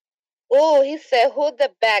 Oh, he said, who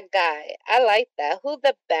the bad guy? I like that. Who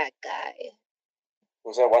the bad guy?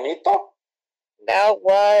 Was that Juanito? That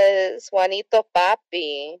was Juanito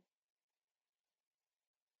Papi.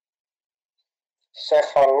 Say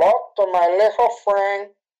hello to my little friend.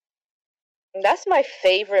 That's my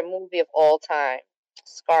favorite movie of all time.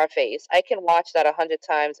 Scarface. I can watch that 100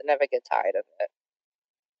 times and never get tired of it.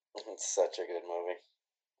 It's such a good movie.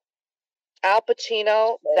 Al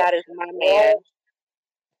Pacino, that is my man.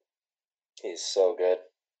 He's so good.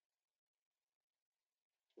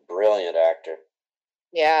 Brilliant actor.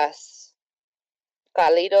 Yes.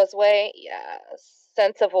 Carlito's Way, yes.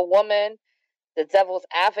 Sense of a Woman, The Devil's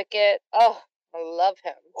Advocate. Oh, I love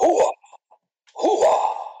him. Hooah!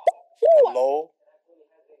 Hooah! Hello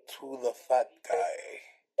to the fat guy.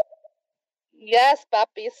 Yes,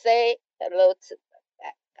 Papi, say hello to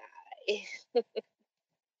that guy.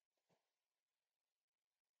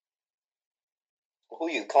 Who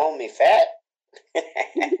you calling me fat?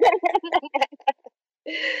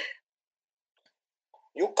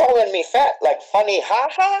 You calling me fat like funny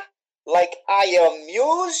haha? Like I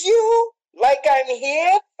amuse you? Like I'm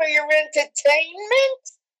here for your entertainment?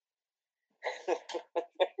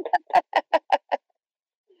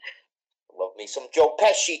 Love me some Joe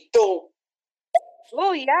Pesci too.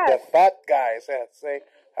 Oh, yeah. The fat guy say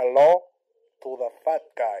hello to the fat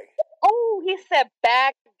guy. Oh, he said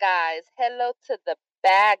bad guys. Hello to the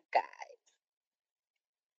bad guys.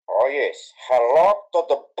 Oh yes, hello to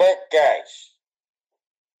the bad guys.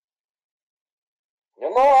 You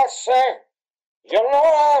know what I say? You know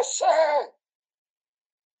what I say?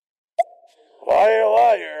 Liar,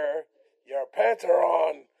 liar, your pants are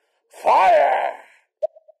on fire.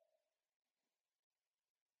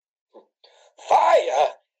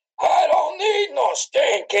 Fire? I don't need no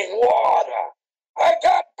stinking water. I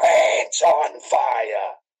got pants on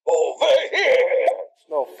fire over here.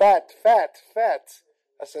 No, fat.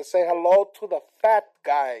 I said, say hello to the fat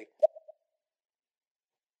guy.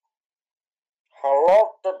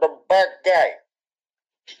 Hello to the bad guy.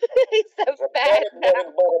 He said The fat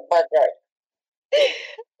bad guy.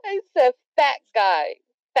 I said fat guy.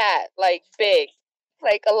 Fat, like big.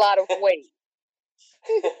 Like a lot of weight.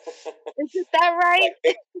 Is that right?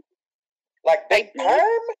 Like big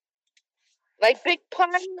perm? Like big pun,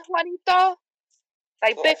 Juanito?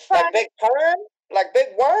 Like big pun? Like big perm? Like big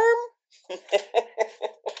worm?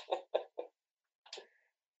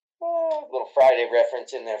 Oh, little Friday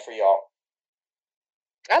reference in there for y'all.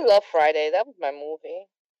 I love Friday. That was my movie.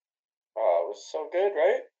 Oh, it was so good,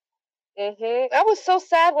 right? I was so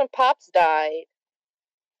sad when Pops died.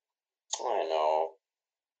 I know.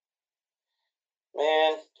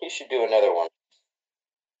 Man, he should do another one.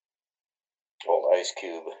 Old Ice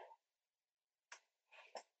Cube.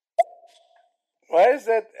 Why is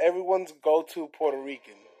that everyone's go-to Puerto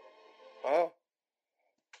Rican? Huh?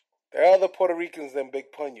 There are other Puerto Ricans than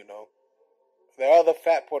Big Pun, you know. There are other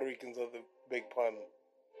fat Puerto Ricans of the Big Pun.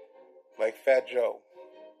 Like Fat Joe.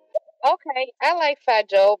 Okay, I like Fat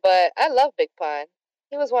Joe, but I love Big Pun.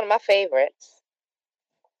 He was one of my favorites.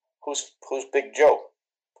 Who's Big Joe?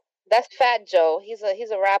 That's Fat Joe. He's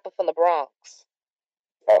a rapper from the Bronx.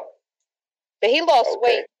 Oh. But he lost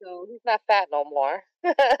weight too. He's not fat no more.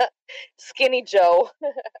 Skinny Joe.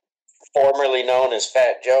 Formerly known as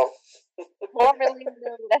Fat Joe. Formerly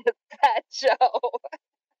known as Fat Joe.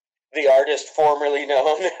 The artist formerly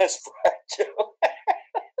known as Fat Joe.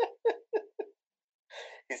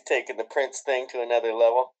 He's taking the Prince thing to another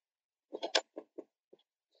level.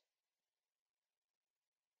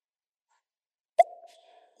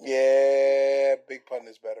 Yeah, Big Pun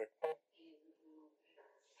is better.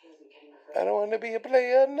 I don't want to be a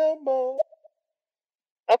player no more.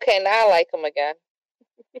 Okay, now I like him again.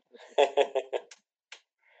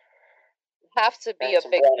 Have to be a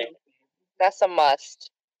Big Pun. That's a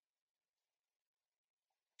must.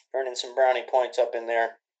 Earning some brownie points up in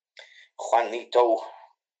there. Juanito.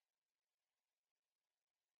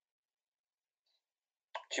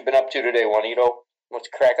 What you been up to today, Juanito? What's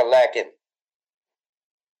crack-a-lackin'?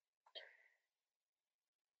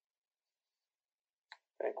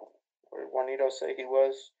 Where did Juanito say he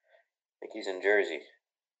was? I think he's in Jersey.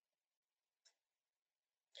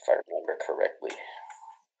 If I remember correctly.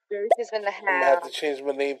 Jersey's in the house. I'm going to have to change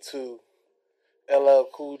my name to LL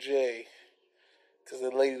Cool J. Because the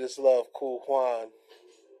lady just love Cool Juan.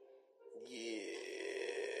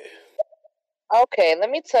 Yeah. Okay, let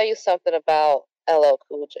me tell you something about LL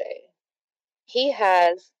Cool J. He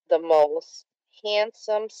has the most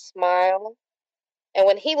handsome smile. And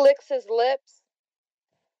when he licks his lips,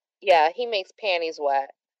 yeah, he makes panties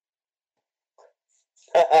wet.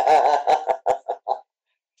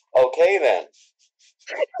 Okay, then.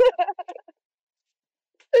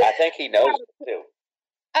 I think he knows it, too.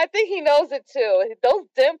 I think he knows it, too. Those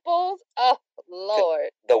dimples, oh,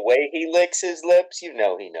 Lord. The way he licks his lips, you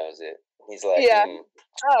know he knows it. He's like, yeah.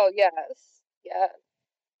 Oh, yes. Yeah.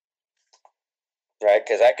 Right?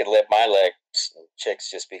 Because I could lip my legs, and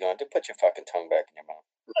chicks just be going, put your fucking tongue back in your mouth.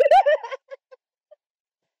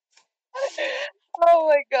 Oh,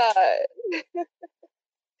 my God.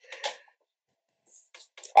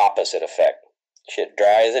 Opposite effect. Shit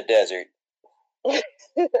dry as a desert.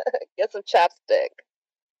 Get some chapstick.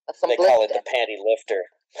 They call it the panty lifter.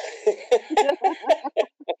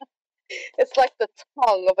 It's like the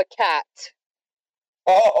tongue of a cat.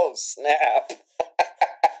 Oh, snap.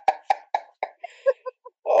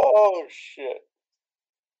 Oh, shit.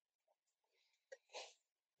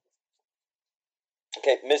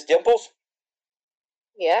 Okay, Miss Dimples?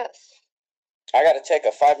 Yes. I got to take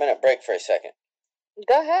a 5-minute break for a second.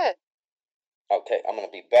 Go ahead. Okay, I'm going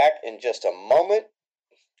to be back in just a moment.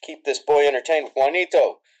 Keep this boy entertained with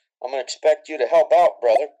Juanito. I'm going to expect you to help out,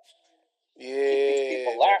 brother. Yeah,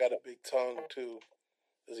 I got a big tongue, too.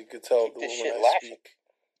 As you could tell when I speak.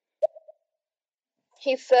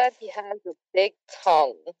 He said he has a big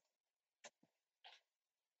tongue.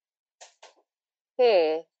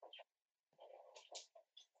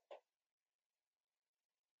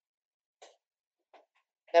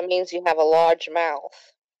 That means you have a large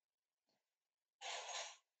mouth.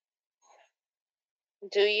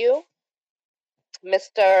 Do you,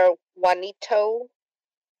 Mr. Juanito?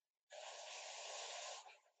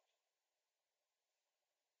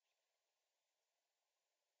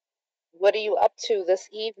 What are you up to this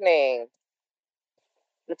evening?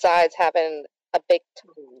 Besides having a big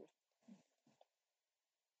tongue.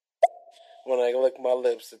 When I lick my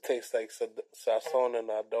lips, it tastes like sazon and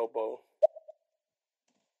adobo.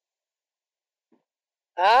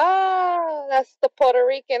 Ah, that's the Puerto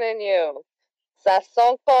Rican in you.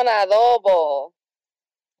 Sazón con adobo.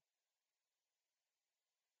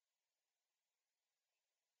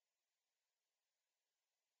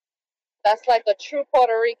 That's like a true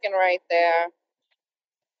Puerto Rican right there.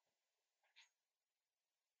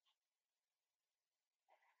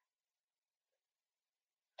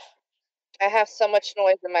 I have so much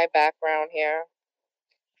noise in my background here.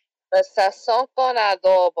 The sazón con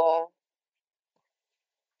adobo.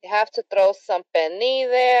 You have to throw some pení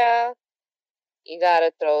there. You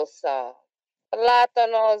gotta throw some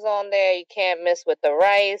plátanos on there. You can't miss with the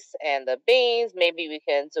rice and the beans. Maybe we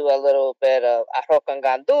can do a little bit of arroz con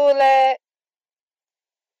gandule.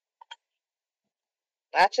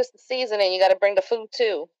 Not just the seasoning. You gotta bring the food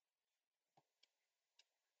too.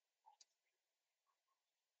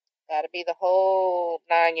 Gotta be the whole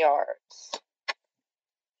 9 yards.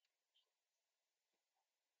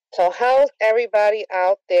 So how's everybody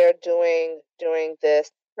out there doing during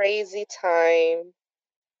this crazy time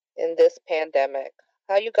in this pandemic?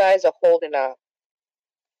 How you guys are holding up?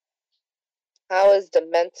 How is the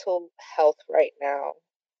mental health right now?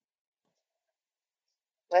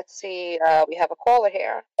 Let's see. We have a caller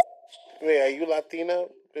here. Wait, are you Latina,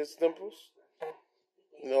 Miss Dimples?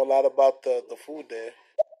 You know a lot about the food there.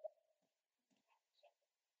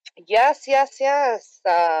 Yes, yes, yes.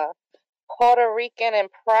 Puerto Rican and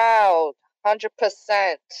proud,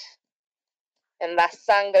 100%. En la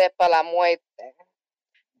sangre para la muerte.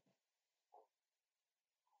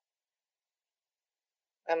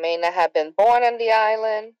 I may not have been born on the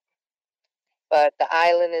island, but the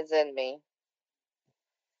island is in me.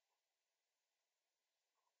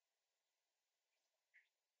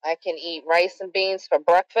 I can eat rice and beans for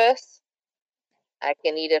breakfast. I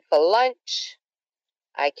can eat it for lunch.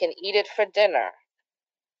 I can eat it for dinner.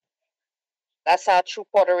 That's how true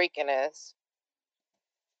Puerto Rican is.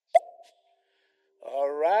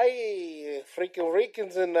 All right, freaking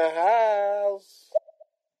Ricans in the house.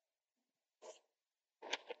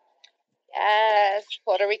 Yes,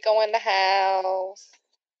 Puerto Rico in the house.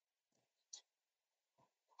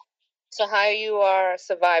 So how you are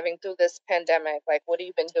surviving through this pandemic? Like, what have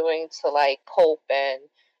you been doing to like cope and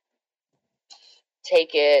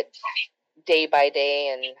take it day by day,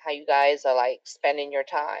 and how you guys are like spending your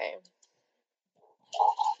time?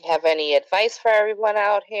 You have any advice for everyone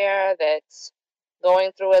out here that's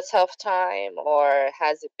going through a tough time, or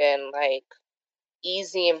has it been like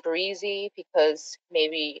easy and breezy because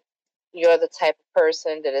maybe you're the type of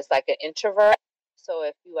person that is like an introvert? So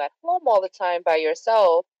if you at home all the time by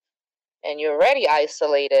yourself and you're already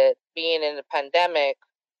isolated, being in a pandemic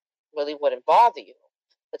really wouldn't bother you.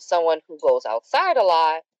 But someone who goes outside a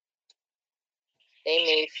lot, they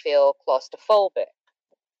may feel claustrophobic.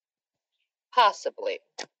 Possibly.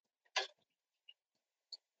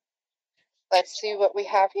 Let's see what we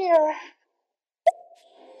have here.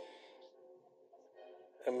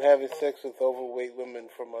 I'm having sex with overweight women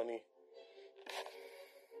for money.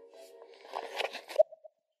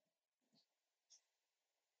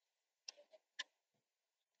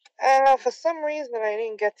 For some reason, I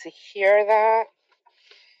didn't get to hear that.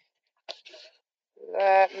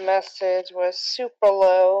 That message was super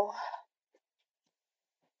low.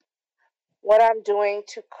 What I'm doing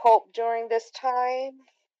to cope during this time?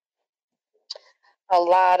 A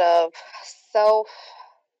lot of self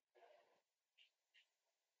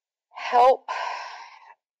help,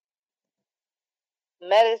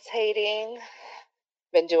 meditating,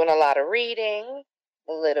 been doing a lot of reading,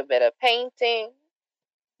 a little bit of painting,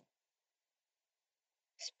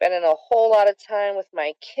 spending a whole lot of time with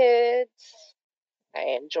my kids.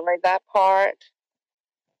 I enjoyed that part.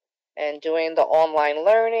 And doing the online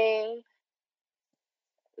learning.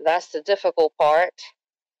 That's the difficult part.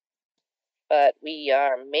 But we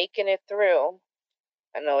are making it through.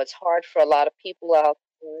 I know it's hard for a lot of people out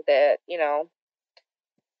there that,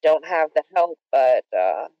 don't have the help, but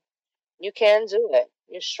you can do it.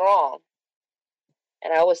 You're strong.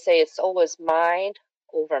 And I always say it's always mind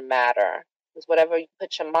over matter. Because whatever you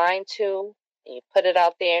put your mind to and you put it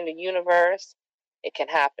out there in the universe, it can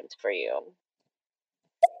happen for you.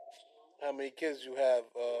 How many kids you have,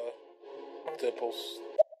 Dimples?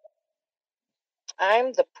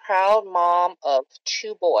 I'm the proud mom of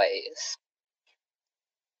 2 boys.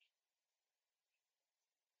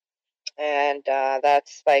 And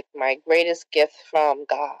that's like my greatest gift from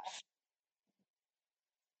God.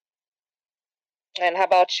 And how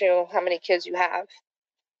about you? How many kids you have?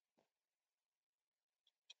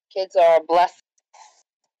 Kids are a blessing.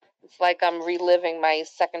 It's like I'm reliving my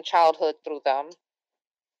second childhood through them.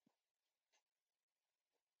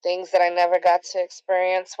 Things that I never got to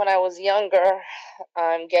experience when I was younger,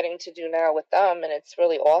 I'm getting to do now with them, and it's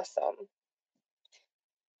really awesome.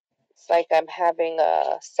 It's like I'm having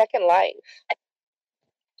a second life,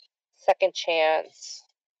 second chance,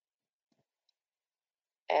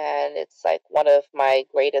 and it's like one of my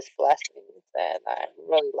greatest blessings, and I'm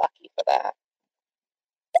really lucky for that.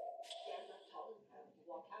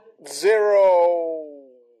 0.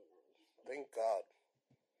 Thank God.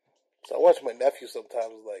 So I watch my nephew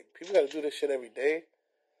sometimes, like, people gotta do this shit every day.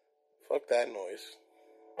 Fuck that noise.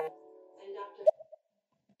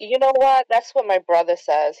 You know what? That's what my brother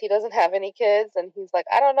says. He doesn't have any kids, and he's like,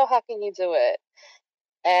 I don't know, how can you do it?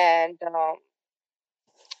 And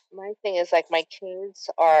my thing is like, my kids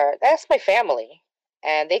that's my family,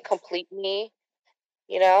 and they complete me.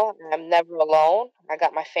 I'm never alone. I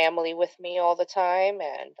got my family with me all the time,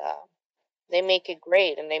 and they make it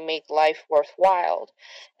great, and they make life worthwhile.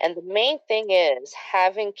 And the main thing is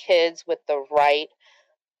having kids with the right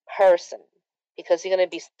person, because you're going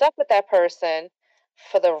to be stuck with that person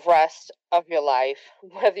for the rest of your life,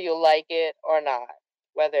 whether you like it or not.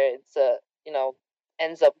 Whether it's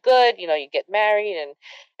ends up good, you get married and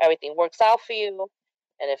everything works out for you,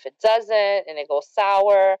 and if it doesn't and it goes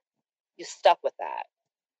sour, you're stuck with that.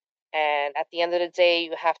 And at the end of the day,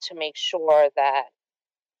 you have to make sure that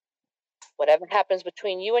whatever happens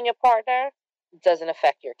between you and your partner doesn't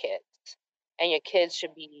affect your kids. And your kids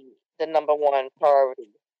should be the number one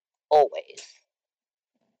priority always.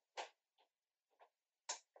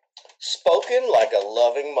 Spoken like a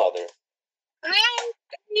loving mother.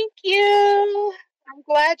 Thank you. I'm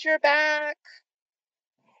glad you're back.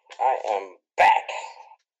 I am back.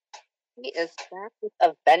 He is back with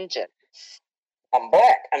a vengeance. I'm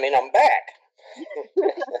back. I'm back.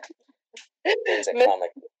 There's a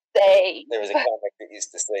comic. There was a comic that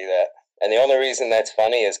used to say that. And the only reason that's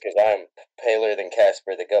funny is because I'm paler than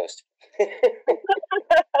Casper the Ghost.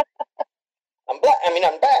 I'm black.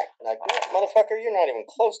 I'm back. Like, motherfucker, you're not even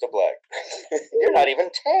close to black. You're not even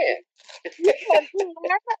tan.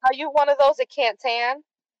 Are you one of those that can't tan?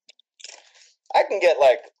 I can get,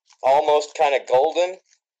 like, almost kind of golden.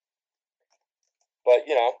 But,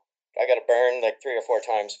 I got to burn, like, 3 or 4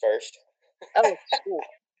 times first. Oh, shoot.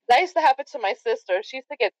 That used to happen to my sister. She used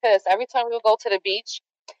to get pissed every time we would go to the beach.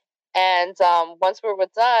 And once we were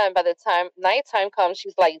done, by the time nighttime comes,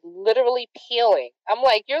 she's like literally peeling. I'm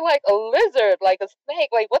like, you're like a lizard, like a snake.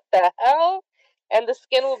 Like, what the hell? And the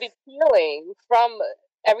skin will be peeling from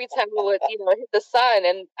every time we would, hit the sun.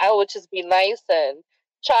 And I would just be nice and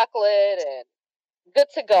chocolate and good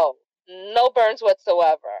to go. No burns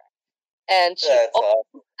whatsoever. And she always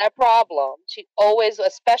had that problem. She always,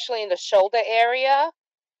 especially in the shoulder area.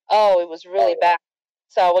 Oh, it was really bad.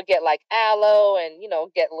 So I would get like aloe and,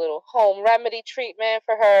 get a little home remedy treatment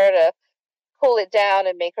for her to cool it down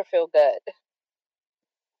and make her feel good.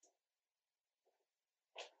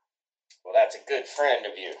 Well, that's a good friend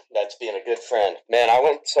of you. That's being a good friend. Man,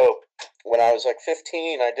 when I was like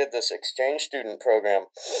 15, I did this exchange student program.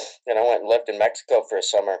 And I went and lived in Mexico for a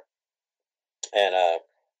summer. And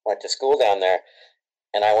went to school down there.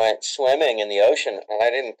 And I went swimming in the ocean. And I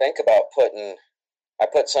didn't think about I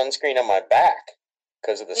put sunscreen on my back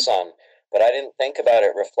because of the sun, but I didn't think about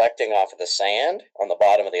it reflecting off of the sand on the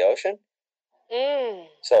bottom of the ocean.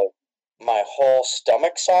 So my whole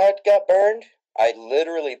stomach side got burned. I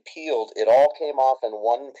literally peeled. It all came off in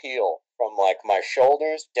one peel from like my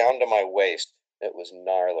shoulders down to my waist. It was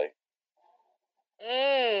gnarly.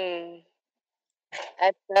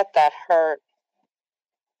 I bet that hurt.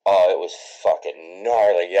 Oh, it was fucking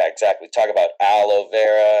gnarly. Yeah, exactly. Talk about aloe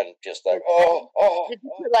vera and just like, Did you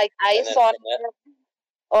put like ice on it?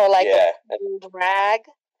 Or like a cold rag?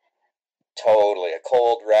 Totally. A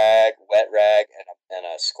cold rag, wet rag, and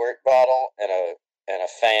a squirt bottle and a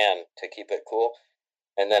fan to keep it cool.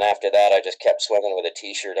 And then after that, I just kept swimming with a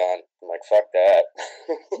t-shirt on. I'm like, fuck that.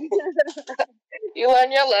 You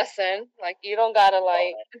learn your lesson. Like, you don't gotta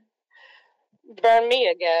like burn me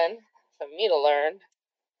again for me to learn.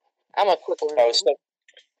 I'm a quick learner.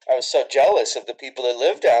 I was so jealous of the people that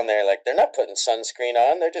live down there. Like, they're not putting sunscreen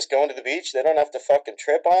on. They're just going to the beach. They don't have to fucking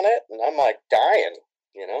trip on it. And I'm like dying,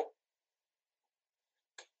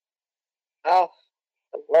 Oh,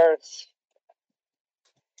 the words.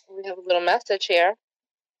 We have a little message here.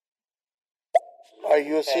 Are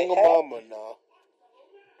you a single mom or no?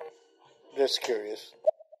 Just curious.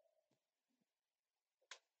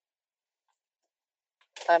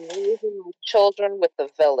 I'm raising my children with the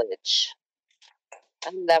village.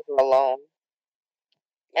 I'm never alone.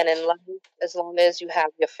 And in life, as long as you have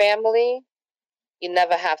your family, you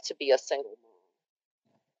never have to be a single mom.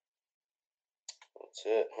 That's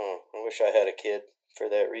it, huh? I wish I had a kid. for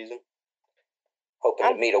that reason. Hoping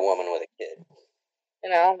to meet a woman with a kid.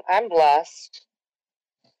 I'm blessed,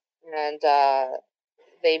 and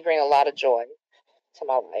they bring a lot of joy to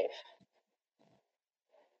my life.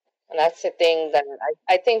 And that's the thing that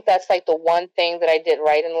I think that's like the one thing that I did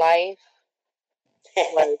right in life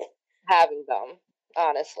was having them,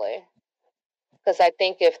 honestly. Because I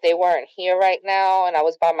think if they weren't here right now and I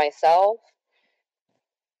was by myself,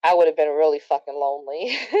 I would have been really fucking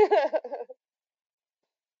lonely.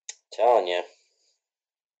 Telling you.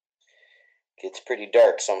 Gets pretty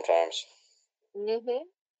dark sometimes. Mm-hmm.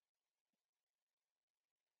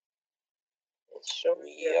 It sure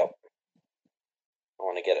Yep. I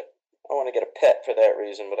want to get a pet for that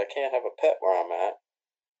reason, but I can't have a pet where I'm at.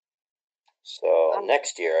 So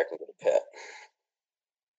next year I can get a pet.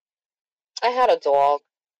 I had a dog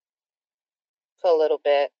for a little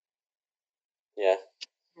bit. Yeah.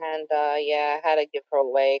 And I had to give her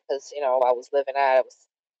away because I was living at it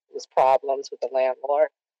was problems with the landlord.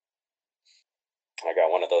 I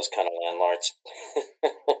got one of those kind of landlords.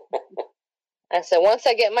 I said once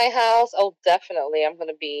I get my house, definitely I'm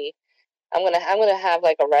gonna have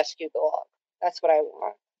like a rescue dog. That's what I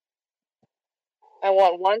want. I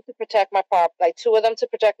want one to protect my like 2 of them to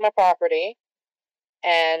protect my property,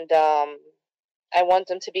 and I want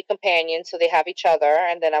them to be companions so they have each other,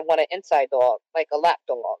 and then I want an inside dog, like a lap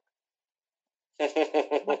dog.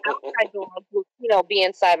 My outside dog will, be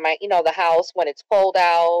inside my, the house when it's cold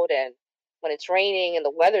out and when it's raining and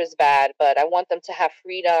the weather's bad, but I want them to have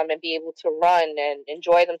freedom and be able to run and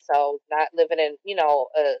enjoy themselves, not living in,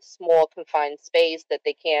 a small confined space that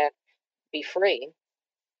they can't be free.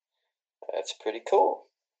 That's pretty cool.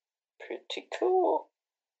 Pretty cool.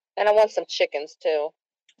 And I want some chickens too.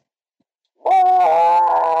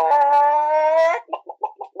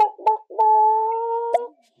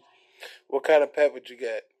 What kind of pet would you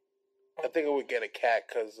get? I think I would get a cat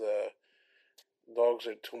because dogs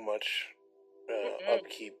are too much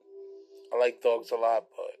upkeep. I like dogs a lot,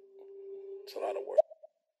 but it's a lot of work.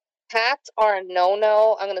 Cats are a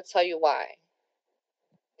no-no. I'm going to tell you why.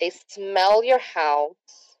 They smell your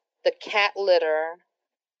house, the cat litter,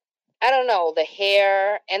 I don't know, the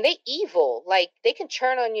hair, and they evil. Like, they can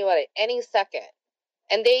turn on you at any second.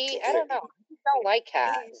 And I don't know, I don't like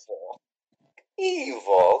cats.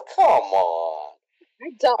 Evil? Come on.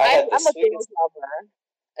 I don't. I'm a dog lover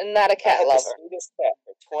and not a cat lover. The sweetest cat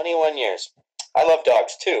for 21 years. I love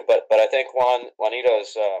dogs too, but I think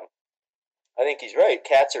Juanito's. I think he's right.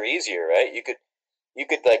 Cats are easier, right? You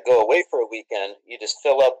could like go away for a weekend. You just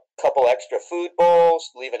fill up a couple extra food bowls,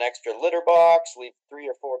 leave an extra litter box, leave 3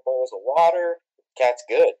 or 4 bowls of water. Cat's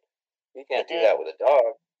good. You can't do that with a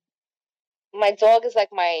dog. My dog is like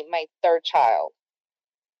my 3rd child.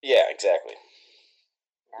 Yeah, exactly.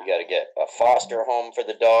 You got to get a foster home for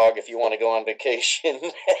the dog if you want to go on vacation.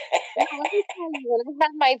 When I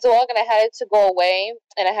had my dog and I had it to go away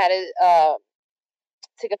and I had it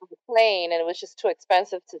to get on the plane and it was just too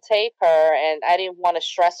expensive to take her and I didn't want to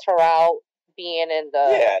stress her out being in the...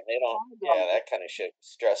 Yeah, they don't... Yeah, that kind of shit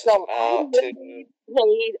stresses them out too.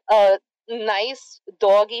 Paid a nice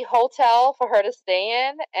doggy hotel for her to stay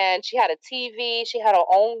in and she had a TV, she had her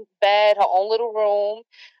own bed, her own little room.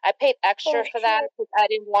 I paid extra for that because I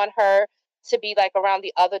didn't want her to be like around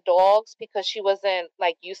the other dogs because she wasn't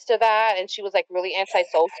like used to that and she was like really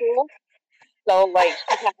antisocial. So like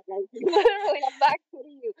she had like literally, I'm not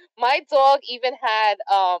kidding you. My dog even had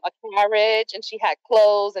a carriage and she had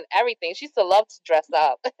clothes and everything. She still loved to dress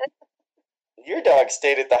up. Your dog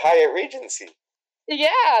stayed at the Hyatt Regency. Yeah,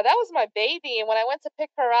 that was my baby. And when I went to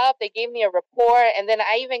pick her up, they gave me a report. And then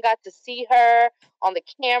I even got to see her on the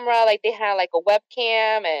camera. Like they had like a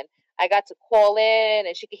webcam and I got to call in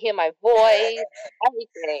and she could hear my voice,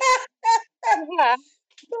 everything. Yeah.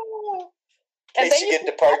 In case you get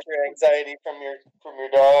departure anxiety from your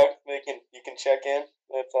dog, you can check in.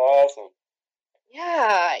 That's awesome.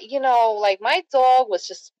 Yeah, like my dog was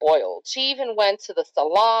just spoiled. She even went to the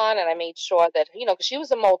salon and I made sure that, because she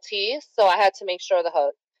was a Maltese, so I had to make sure that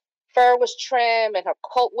her fur was trim and her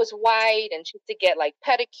coat was white and she used to get like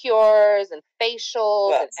pedicures and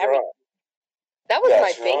facials and everything. Right. That was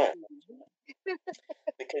my baby. Right.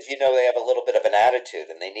 Because they have a little bit of an attitude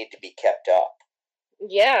and they need to be kept up.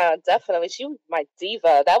 Yeah, definitely. She was my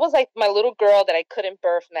diva. That was like my little girl that I couldn't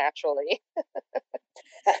birth naturally.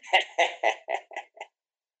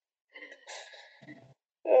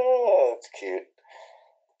 Oh, that's cute.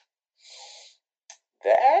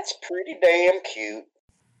 That's pretty damn cute.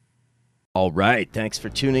 All right, thanks for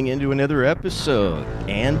tuning into another episode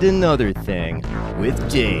and another thing with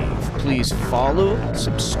Dave. Please follow,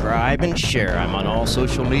 subscribe, and share. I'm on all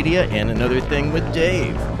social media and Another Thing with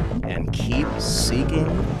Dave. And and keep seeking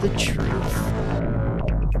the truth.